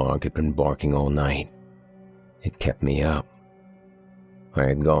neighbor's dog had been barking all night. It kept me up. I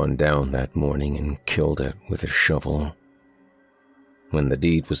had gone down that morning and killed it with a shovel. When the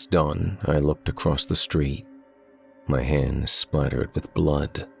deed was done, I looked across the street, my hands splattered with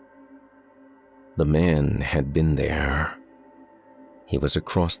blood. The man had been there. He was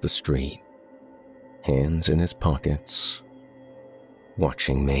across the street, hands in his pockets,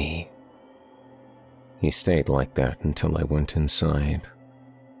 watching me. He stayed like that until I went inside.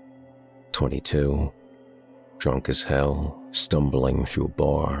 22, drunk as hell, stumbling through a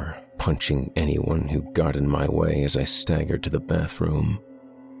bar, punching anyone who got in my way as I staggered to the bathroom.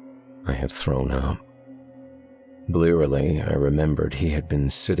 I had thrown up. Blearily, I remembered he had been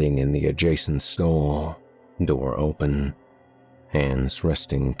sitting in the adjacent stall, door open, hands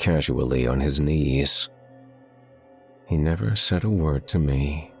resting casually on his knees. He never said a word to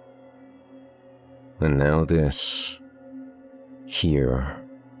me. And now this. Here.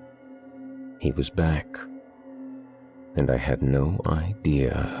 He was back. And I had no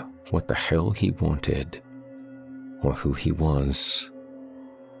idea what the hell he wanted, or who he was.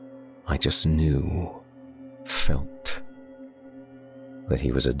 I just knew, felt, that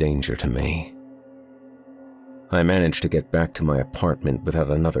he was a danger to me. I managed to get back to my apartment without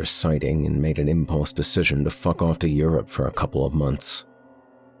another sighting and made an impulse decision to fuck off to Europe for a couple of months.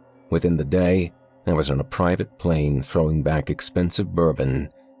 Within the day, I was on a private plane throwing back expensive bourbon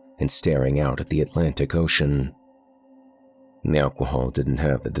and staring out at the Atlantic Ocean. The alcohol didn't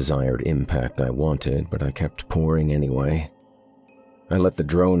have the desired impact I wanted, but I kept pouring anyway. I let the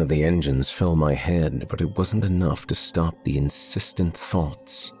drone of the engines fill my head, but it wasn't enough to stop the insistent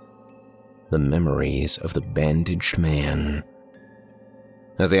thoughts, the memories of the bandaged man.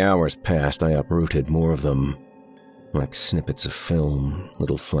 As the hours passed, I uprooted more of them, like snippets of film,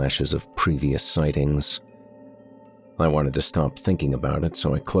 little flashes of previous sightings. I wanted to stop thinking about it,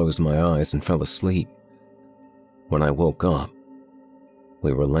 so I closed my eyes and fell asleep. When I woke up,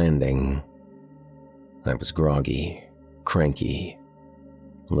 we were landing. I was groggy, cranky,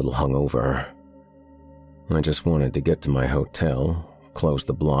 a little hungover. I just wanted to get to my hotel, close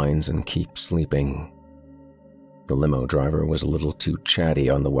the blinds, and keep sleeping. The limo driver was a little too chatty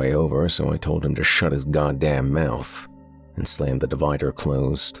on the way over, so I told him to shut his goddamn mouth and slammed the divider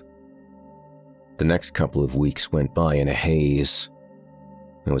closed. The next couple of weeks went by in a haze.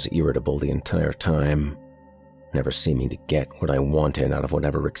 I was irritable the entire time, never seeming to get what I wanted out of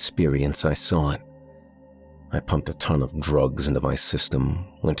whatever experience I sought. I pumped a ton of drugs into my system,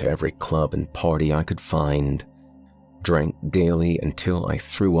 went to every club and party I could find, drank daily until I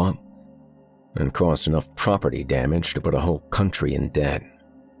threw up, and caused enough property damage to put a whole country in debt.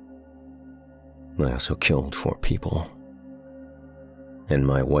 I also killed 4 people. In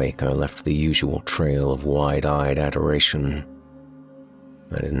my wake, I left the usual trail of wide-eyed adoration.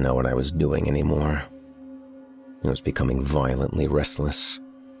 I didn't know what I was doing anymore. I was becoming violently restless,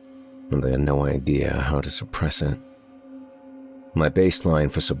 and I had no idea how to suppress it. My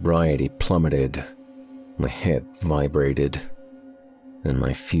baseline for sobriety plummeted, my head vibrated, and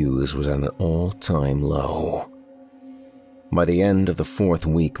my fuse was at an all-time low. By the end of the 4th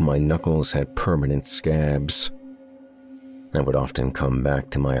week, my knuckles had permanent scabs. I would often come back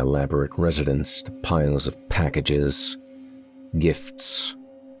to my elaborate residence to piles of packages, gifts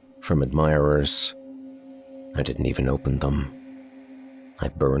from admirers. I didn't even open them. I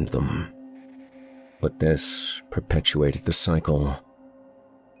burned them. But this perpetuated the cycle,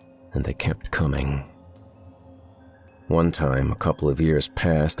 and they kept coming. One time, a couple of years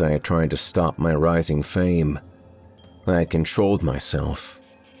past, I had tried to stop my rising fame. I had controlled myself,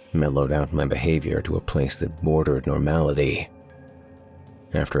 mellowed out my behavior to a place that bordered normality.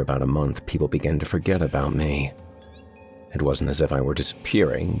 After about a month, people began to forget about me. It wasn't as if I were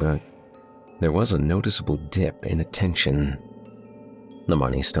disappearing, but there was a noticeable dip in attention. The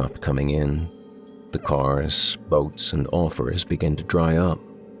money stopped coming in. The cars, boats, and offers began to dry up.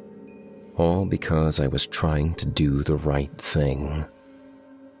 All because I was trying to do the right thing.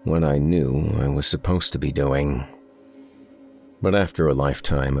 What I knew I was supposed to be doing. But after a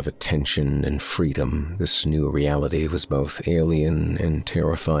lifetime of attention and freedom, this new reality was both alien and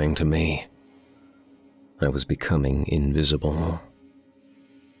terrifying to me. I was becoming invisible.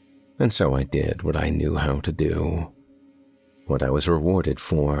 And so I did what I knew how to do, what I was rewarded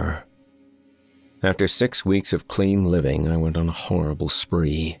for. After 6 weeks of clean living, I went on a horrible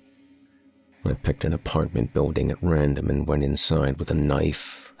spree. I picked an apartment building at random and went inside with a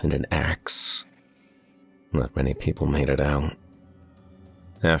knife and an axe. Not many people made it out.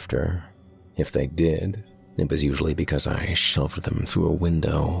 After, if they did, it was usually because I shoved them through a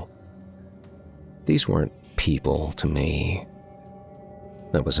window. These weren't people to me.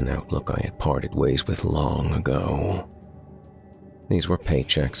 That was an outlook I had parted ways with long ago. These were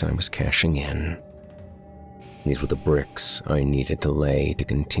paychecks I was cashing in. These were the bricks I needed to lay to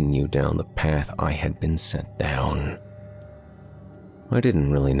continue down the path I had been set down. I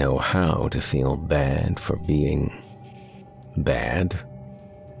didn't really know how to feel bad for being bad.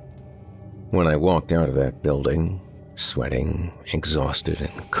 When I walked out of that building, sweating, exhausted,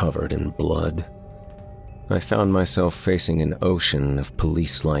 and covered in blood, I found myself facing an ocean of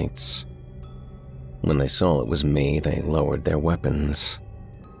police lights. When they saw it was me, they lowered their weapons.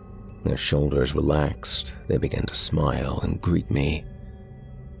 Their shoulders relaxed, they began to smile and greet me.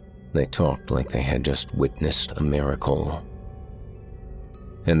 They talked like they had just witnessed a miracle.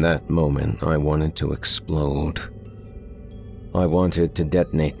 In that moment, I wanted to explode. I wanted to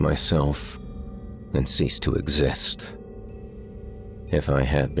detonate myself and cease to exist. If I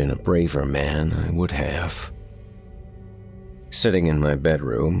had been a braver man, I would have. Sitting in my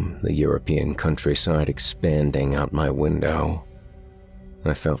bedroom, the European countryside expanding out my window,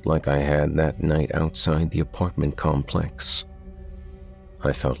 I felt like I had that night outside the apartment complex.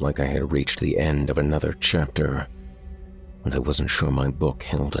 I felt like I had reached the end of another chapter, but I wasn't sure my book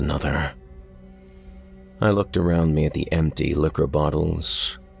held another. I looked around me at the empty liquor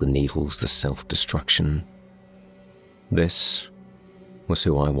bottles, the needles, the self-destruction. This was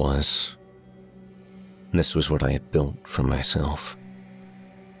who I was. This was what I had built for myself.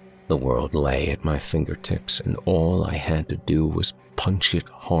 The world lay at my fingertips, and all I had to do was punch it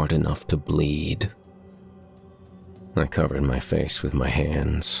hard enough to bleed. I covered my face with my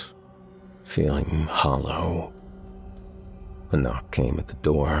hands, feeling hollow. A knock came at the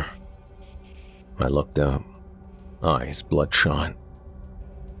door. I looked up, eyes bloodshot.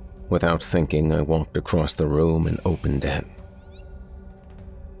 Without thinking, I walked across the room and opened it.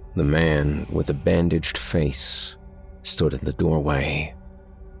 The man with the bandaged face stood in the doorway.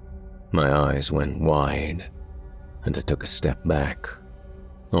 My eyes went wide, and I took a step back,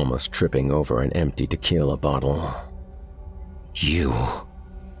 almost tripping over an empty tequila bottle. "You,"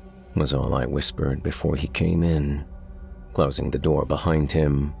 was all I whispered before he came in, closing the door behind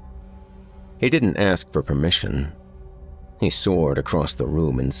him. He didn't ask for permission. He soared across the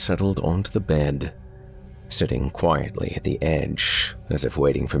room and settled onto the bed, sitting quietly at the edge, as if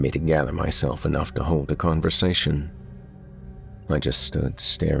waiting for me to gather myself enough to hold a conversation. I just stood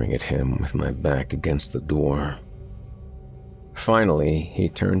staring at him with my back against the door. Finally, he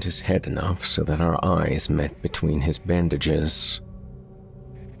turned his head enough so that our eyes met between his bandages.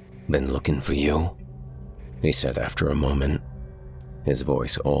 "Been looking for you," he said after a moment, his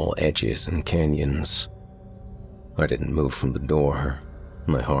voice all edges and canyons. I didn't move from the door,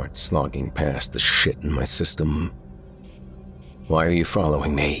 my heart slogging past the shit in my system. "Why are you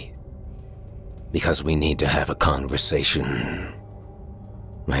following me?" "Because we need to have a conversation."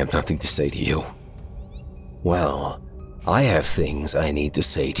 "I have nothing to say to you." "Well, I have things I need to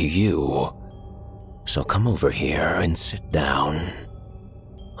say to you. So come over here and sit down.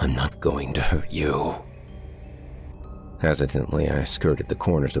 I'm not going to hurt you." Hesitantly, I skirted the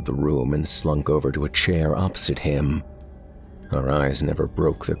corners of the room and slunk over to a chair opposite him. Our eyes never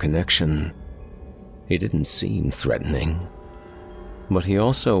broke their connection. He didn't seem threatening, but he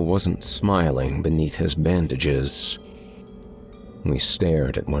also wasn't smiling beneath his bandages. We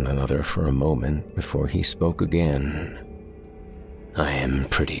stared at one another for a moment before he spoke again. "I am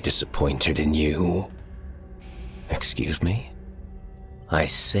pretty disappointed in you." "Excuse me?" "I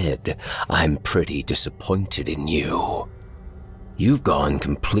said I'm pretty disappointed in you. You've gone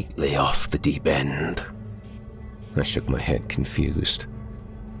completely off the deep end." I shook my head, confused.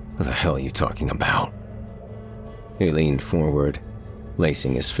 "What the hell are you talking about?" He leaned forward,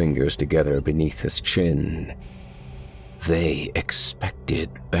 lacing his fingers together beneath his chin. "They expected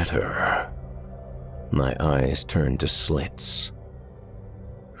better." My eyes turned to slits.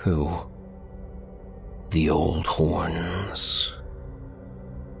 "Who?" "The Old Horns."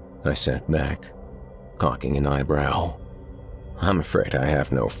 I sat back, cocking an eyebrow. "I'm afraid I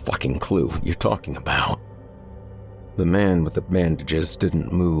have no fucking clue what you're talking about." The man with the bandages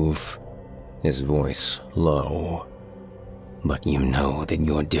didn't move, his voice low. "But you know that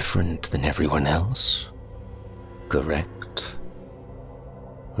you're different than everyone else, correct?"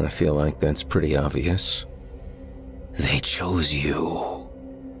 "I feel like that's pretty obvious." "They chose you,"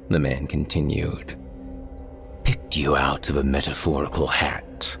 the man continued. "Picked you out of a metaphorical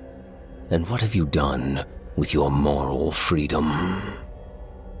hat. And what have you done with your moral freedom?"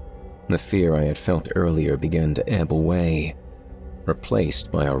 The fear I had felt earlier began to ebb away, replaced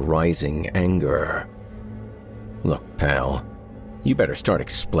by a rising anger. "Look, pal, you better start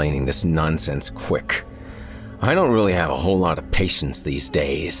explaining this nonsense quick. I don't really have a whole lot of patience these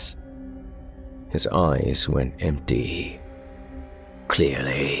days." His eyes went empty.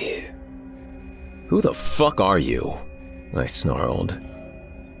 "Clearly." "Who the fuck are you?" I snarled.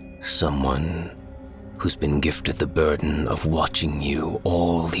 "Someone who's been gifted the burden of watching you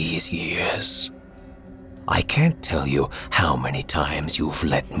all these years. I can't tell you how many times you've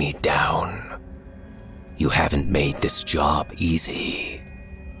let me down. You haven't made this job easy."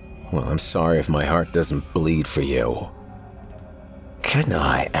 "Well, I'm sorry if my heart doesn't bleed for you." "Can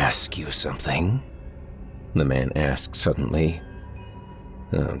I ask you something?" the man asked suddenly.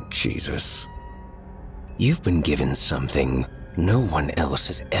 Oh, Jesus. "You've been given something no one else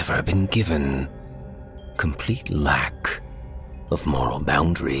has ever been given. Complete lack of moral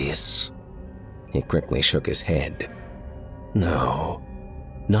boundaries." He quickly shook his head. "No,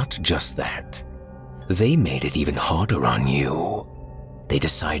 not just that. They made it even harder on you. They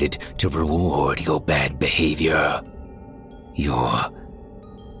decided to reward your bad behavior. You're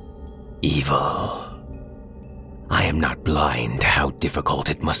evil. I am not blind to how difficult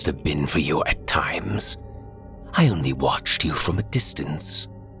it must have been for you at times. I only watched you from a distance.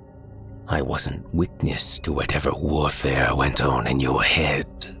 I wasn't witness to whatever warfare went on in your head.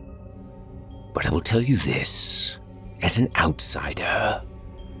 But I will tell you this, as an outsider,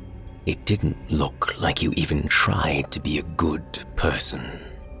 it didn't look like you even tried to be a good person.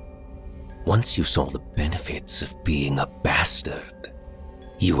 Once you saw the benefits of being a bastard,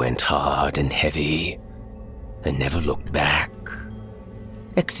 you went hard and heavy and never looked back.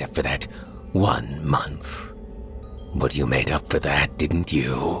 Except for that 1 month. But you made up for that, didn't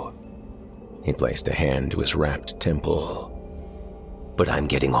you?" He placed a hand to his wrapped temple. "But I'm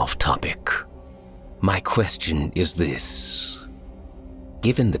getting off topic. My question is this.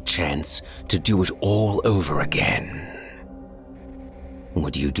 Given the chance to do it all over again,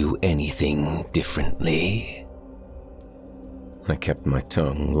 would you do anything differently?" I kept my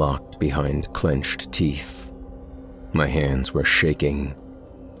tongue locked behind clenched teeth. My hands were shaking,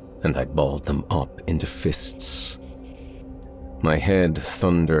 and I balled them up into fists. My head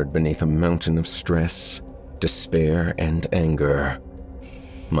thundered beneath a mountain of stress, despair, and anger.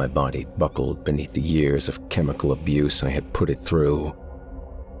 My body buckled beneath the years of chemical abuse I had put it through.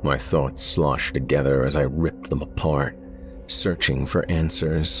 My thoughts sloshed together as I ripped them apart, searching for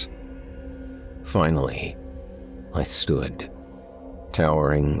answers. Finally, I stood,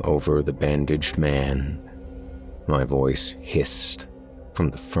 towering over the bandaged man. My voice hissed from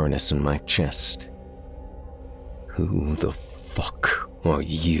the furnace in my chest. Who the fuck are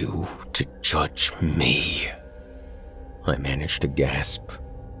you to judge me? I managed to gasp.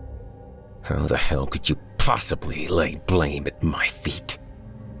 How the hell could you possibly lay blame at my feet?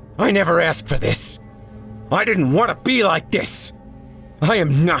 I never asked for this. I didn't want to be like this. I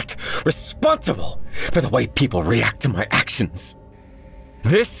am not responsible for the way people react to my actions.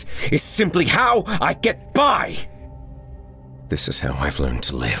 This is simply how I get by. This is how I've learned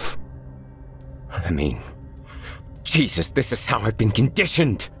to live. I mean, Jesus, this is how I've been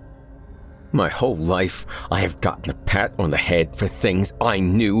conditioned. My whole life, I have gotten a pat on the head for things I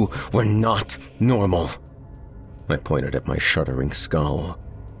knew were not normal. I pointed at my shuddering skull.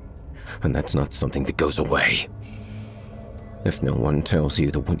 And that's not something that goes away. If no one tells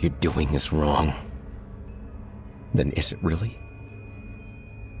you that what you're doing is wrong, then is it really?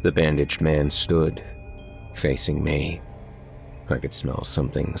 The bandaged man stood, facing me. I could smell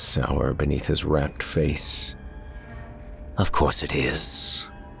something sour beneath his wrapped face. Of course it is,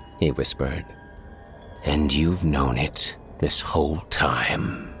 he whispered. And you've known it this whole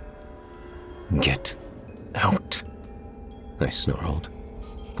time. Get out, I snarled,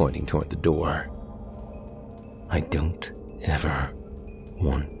 pointing toward the door. I don't ever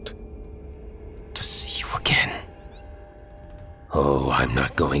want to see you again. Oh, I'm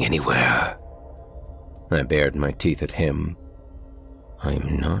not going anywhere. I bared my teeth at him.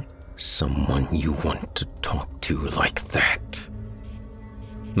 I'm not someone you want to talk to like that.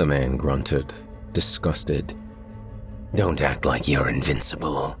 The man grunted, disgusted. Don't act like you're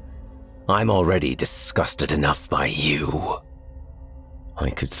invincible. I'm already disgusted enough by you. I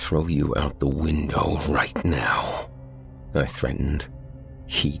could throw you out the window right now, I threatened,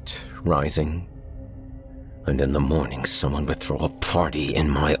 heat rising. And in the morning someone would throw a party in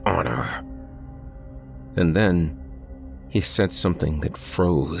my honor. And then he said something that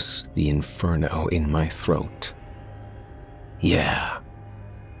froze the inferno in my throat. Yeah,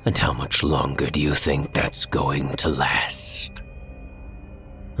 and how much longer do you think that's going to last?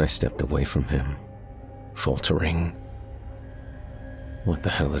 I stepped away from him, faltering. What the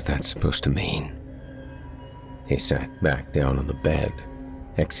hell is that supposed to mean? He sat back down on the bed,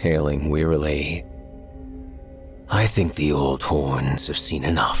 exhaling wearily. I think the old horns have seen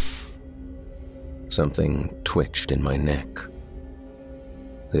enough. Something twitched in my neck.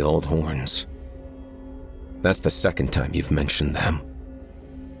 The old horns. That's the second time you've mentioned them.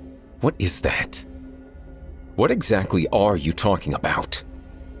 What is that? What exactly are you talking about?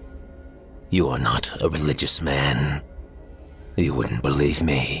 You are not a religious man. You wouldn't believe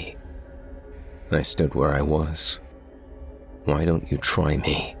me. I stood where I was. Why don't you try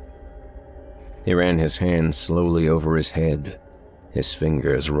me? He ran his hand slowly over his head, his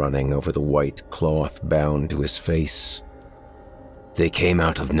fingers running over the white cloth bound to his face. They came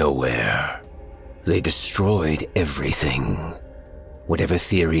out of nowhere. They destroyed everything. Whatever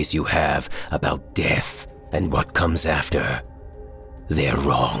theories you have about death and what comes after, they're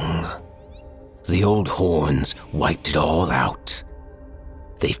wrong. The old horns wiped it all out.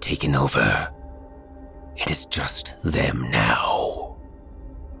 They've taken over. It is just them now.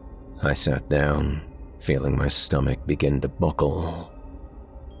 I sat down, feeling my stomach begin to buckle.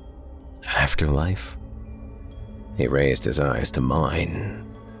 Afterlife? He raised his eyes to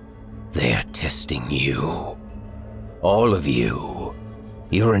mine. They're testing you. All of you.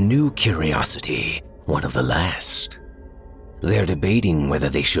 You're a new curiosity, one of the last. They're debating whether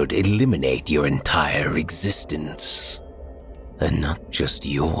they should eliminate your entire existence. And not just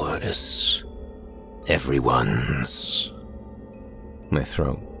yours. Everyone's. My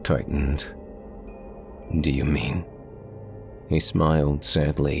throat tightened. Do you mean? He smiled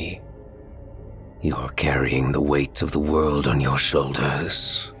sadly. You're carrying the weight of the world on your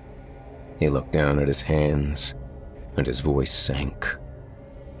shoulders. He looked down at his hands, and his voice sank.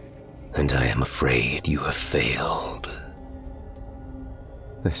 And I am afraid you have failed.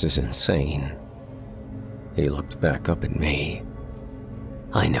 This is insane. He looked back up at me.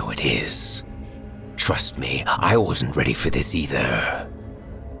 I know it is. Trust me, I wasn't ready for this either.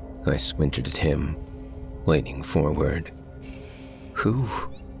 I squinted at him, leaning forward. Who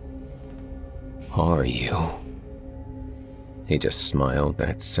are you? He just smiled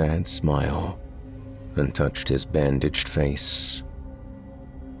that sad smile and touched his bandaged face.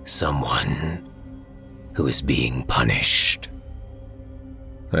 Someone who is being punished.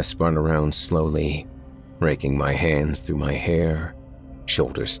 I spun around slowly, raking my hands through my hair,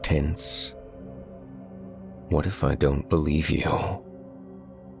 shoulders tense. What if I don't believe you?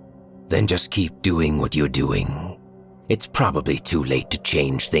 Then just keep doing what you're doing. It's probably too late to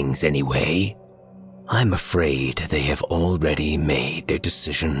change things anyway. I'm afraid they have already made their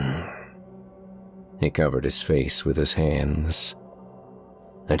decision. He covered his face with his hands.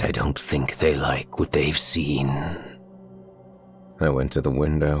 And I don't think they like what they've seen. I went to the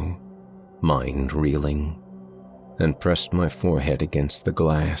window, mind reeling, and pressed my forehead against the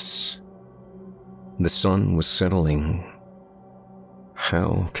glass. The sun was settling.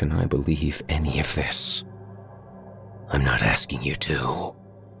 How can I believe any of this? I'm not asking you to.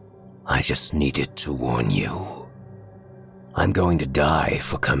 I just needed to warn you. I'm going to die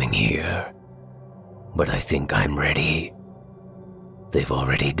for coming here, but I think I'm ready. They've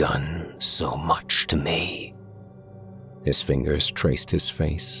already done so much to me. His fingers traced his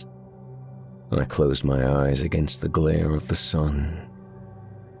face. I closed my eyes against the glare of the sun.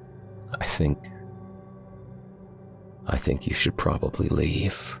 I think you should probably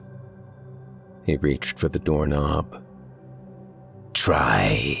leave. He reached for the doorknob.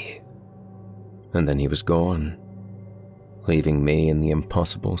 Try. And then he was gone, leaving me in the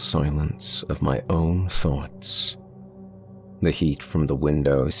impossible silence of my own thoughts. The heat from the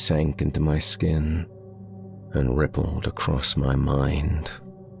window sank into my skin and rippled across my mind.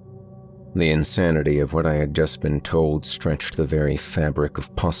 The insanity of what I had just been told stretched the very fabric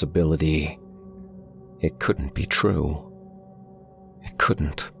of possibility. It couldn't be true. It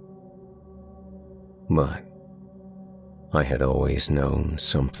couldn't. But I had always known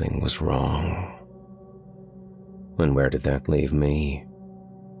something was wrong. And where did that leave me?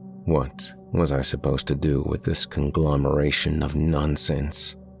 What was I supposed to do with this conglomeration of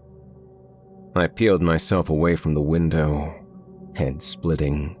nonsense? I peeled myself away from the window, head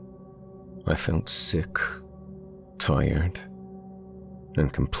splitting. I felt sick, tired,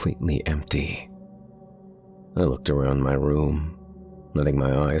 and completely empty. I looked around my room, letting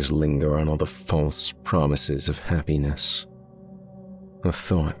my eyes linger on all the false promises of happiness. A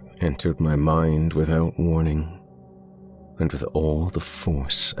thought entered my mind without warning, and with all the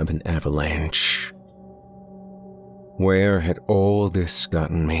force of an avalanche. Where had all this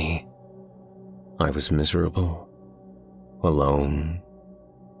gotten me? I was miserable, alone,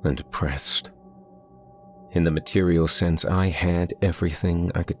 and depressed. In the material sense, I had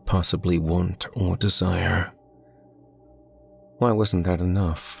everything I could possibly want or desire. Why wasn't that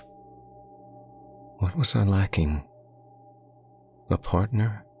enough? What was I lacking? A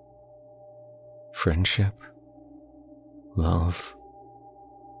partner? Friendship? Love?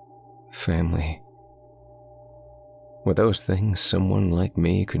 Family? Were those things someone like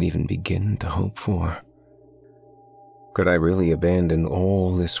me could even begin to hope for? Could I really abandon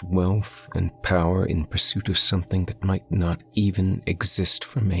all this wealth and power in pursuit of something that might not even exist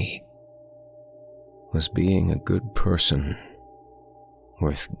for me? Was being a good person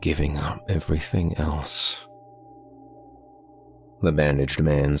worth giving up everything else? The bandaged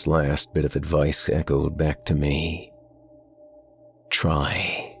man's last bit of advice echoed back to me.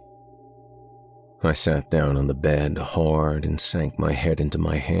 Try. I sat down on the bed hard and sank my head into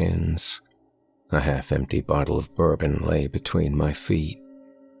my hands. A half-empty bottle of bourbon lay between my feet.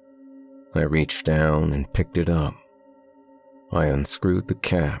 I reached down and picked it up. I unscrewed the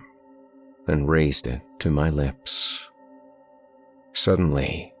cap and raised it to my lips.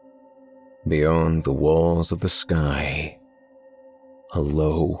 Suddenly, beyond the walls of the sky, a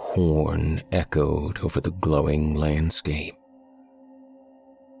low horn echoed over the glowing landscape.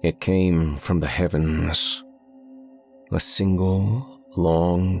 It came from the heavens, a single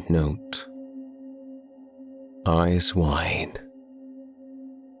long note. Eyes wide,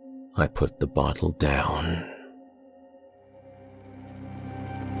 I put the bottle down.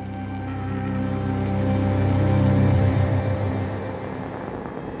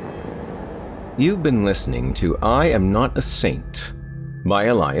 You've been listening to I Am Not a Saint by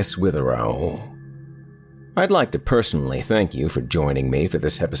Elias Witherow. I'd like to personally thank you for joining me for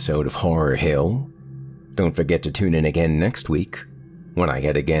this episode of Horror Hill. Don't forget to tune in again next week, when I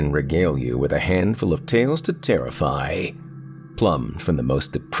yet again regale you with a handful of tales to terrify, plumbed from the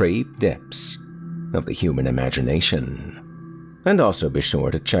most depraved depths of the human imagination. And also be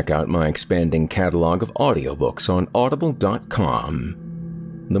sure to check out my expanding catalog of audiobooks on audible.com.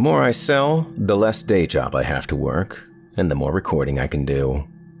 The more I sell, the less day job I have to work, and the more recording I can do.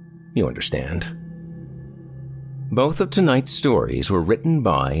 You understand. Both of tonight's stories were written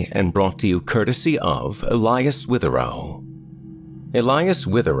by and brought to you courtesy of Elias Witherow. Elias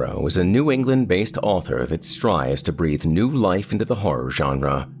Witherow is a New England-based author that strives to breathe new life into the horror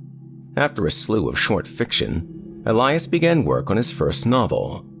genre. After a slew of short fiction, Elias began work on his first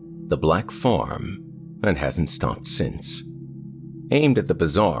novel, The Black Farm, and hasn't stopped since. Aimed at the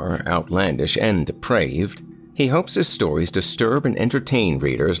bizarre, outlandish, and depraved, he hopes his stories disturb and entertain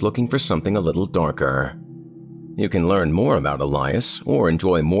readers looking for something a little darker. You can learn more about Elias or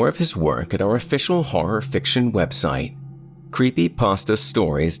enjoy more of his work at our official horror fiction website,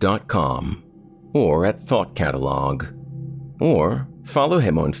 creepypastastories.com, or at Thought Catalog. Or follow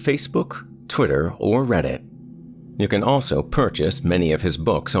him on Facebook, Twitter, or Reddit. You can also purchase many of his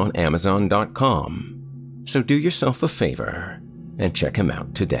books on Amazon.com. So do yourself a favor and check him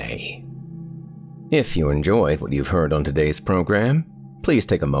out today. If you enjoyed what you've heard on today's program, please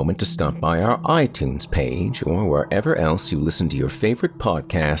take a moment to stop by our iTunes page or wherever else you listen to your favorite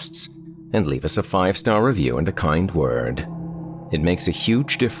podcasts and leave us a 5-star review and a kind word. It makes a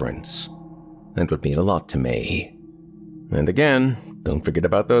huge difference and would mean a lot to me. And again, don't forget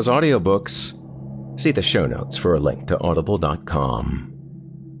about those audiobooks. See the show notes for a link to audible.com.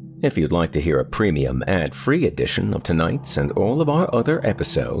 If you'd like to hear a premium ad-free edition of tonight's and all of our other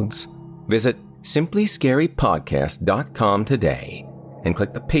episodes, visit simplyscarypodcast.com today and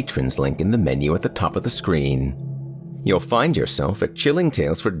click the Patrons link in the menu at the top of the screen. You'll find yourself at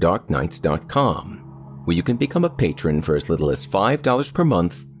chillingtalesfordarknights.com, where you can become a patron for as little as $5 per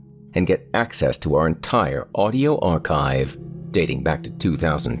month and get access to our entire audio archive dating back to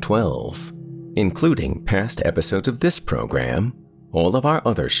 2012, including past episodes of this program, all of our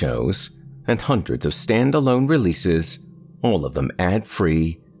other shows, and hundreds of standalone releases, all of them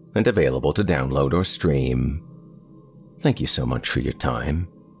ad-free and available to download or stream. Thank you so much for your time.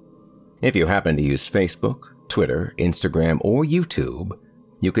 If you happen to use Facebook, Twitter, Instagram, or YouTube,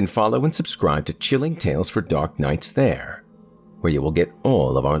 you can follow and subscribe to Chilling Tales for Dark Nights there, where you will get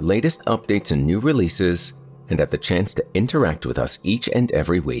all of our latest updates and new releases and have the chance to interact with us each and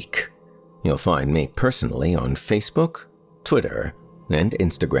every week. You'll find me personally on Facebook, Twitter, and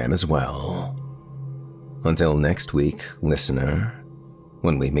Instagram as well. Until next week, listener,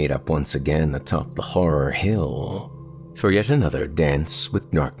 when we meet up once again atop the horror hill for yet another dance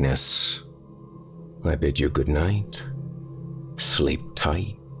with darkness, I bid you good night. Sleep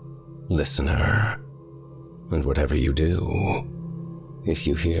tight, listener. And whatever you do, if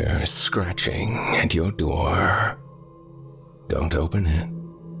you hear scratching at your door, don't open it.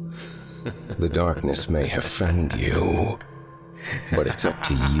 The darkness may have found you, but it's up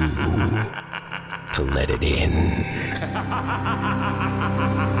to you to let it in.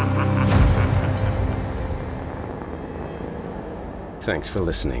 Thanks for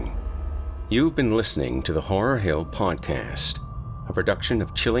listening. You've been listening to the Horror Hill Podcast, a production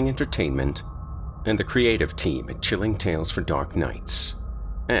of Chilling Entertainment and the creative team at Chilling Tales for Dark Nights,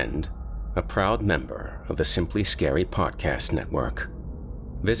 and a proud member of the Simply Scary Podcast Network.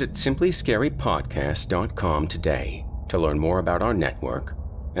 Visit simplyscarypodcast.com today to learn more about our network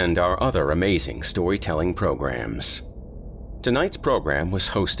and our other amazing storytelling programs. Tonight's program was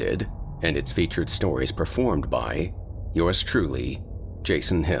hosted, and its featured stories performed by yours truly,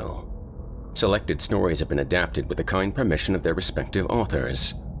 Jason Hill. Selected stories have been adapted with the kind permission of their respective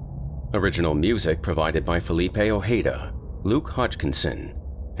authors. Original music provided by Felipe Ojeda, Luke Hodgkinson,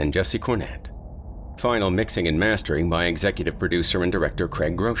 and Jesse Cornett. Final mixing and mastering by executive producer and director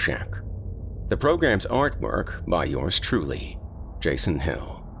Craig Groshak. The program's artwork by yours truly, Jason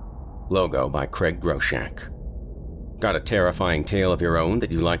Hill. Logo by Craig Groshak. Got a terrifying tale of your own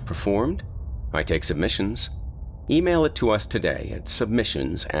that you like performed? I take submissions. Email it to us today at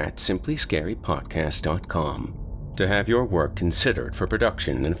submissions@simplyscarypodcast.com to have your work considered for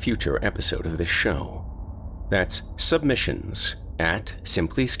production in a future episode of this show. That's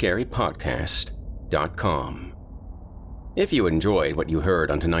submissions@simplyscarypodcast.com. If you enjoyed what you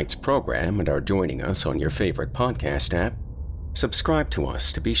heard on tonight's program and are joining us on your favorite podcast app, subscribe to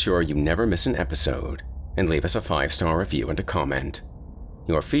us to be sure you never miss an episode, and leave us a 5-star review and a comment.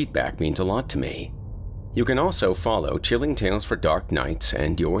 Your feedback means a lot to me. You can also follow Chilling Tales for Dark Nights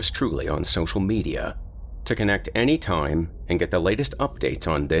and yours truly on social media to connect anytime and get the latest updates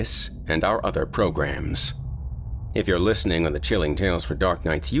on this and our other programs. If you're listening on the Chilling Tales for Dark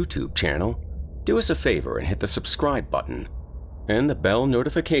Nights YouTube channel, do us a favor and hit the subscribe button and the bell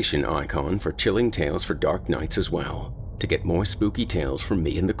notification icon for Chilling Tales for Dark Nights as well to get more spooky tales from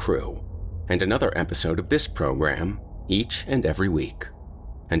me and the crew, and another episode of this program each and every week.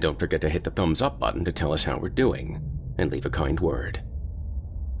 And don't forget to hit the thumbs up button to tell us how we're doing, and leave a kind word.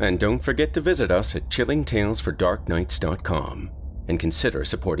 And don't forget to visit us at chillingtalesfordarknights.com and consider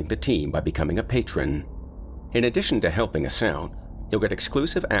supporting the team by becoming a patron. In addition to helping us out, you'll get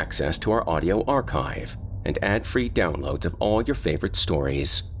exclusive access to our audio archive and ad-free downloads of all your favorite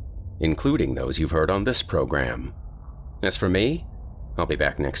stories, including those you've heard on this program. As for me, I'll be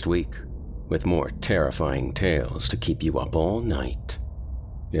back next week with more terrifying tales to keep you up all night.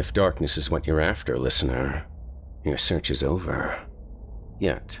 If darkness is what you're after, listener, your search is over.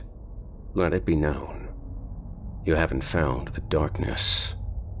 Yet, let it be known, you haven't found the darkness.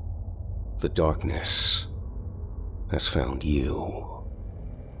 The darkness has found you.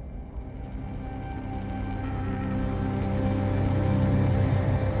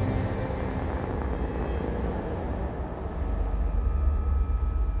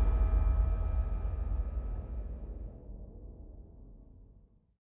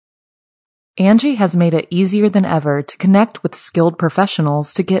 Angie has made it easier than ever to connect with skilled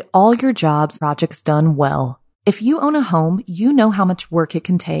professionals to get all your jobs projects done well. If you own a home, you know how much work it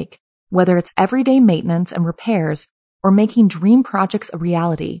can take, whether it's everyday maintenance and repairs or making dream projects a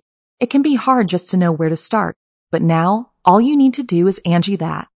reality. It can be hard just to know where to start, but now all you need to do is Angie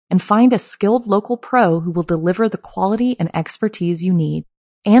that and find a skilled local pro who will deliver the quality and expertise you need.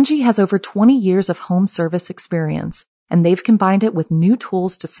 Angie has over 20 years of home service experience, and they've combined it with new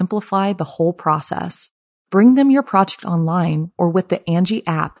tools to simplify the whole process. Bring them your project online or with the Angie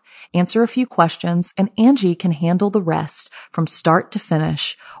app, answer a few questions, and Angie can handle the rest from start to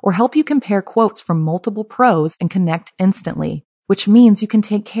finish, or help you compare quotes from multiple pros and connect instantly, which means you can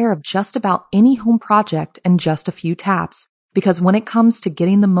take care of just about any home project in just a few taps. Because when it comes to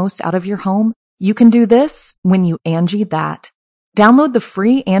getting the most out of your home, you can do this when you Angie that. Download the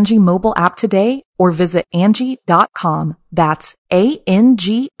free Angie mobile app today or visit Angie.com. That's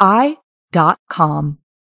ANGI.com.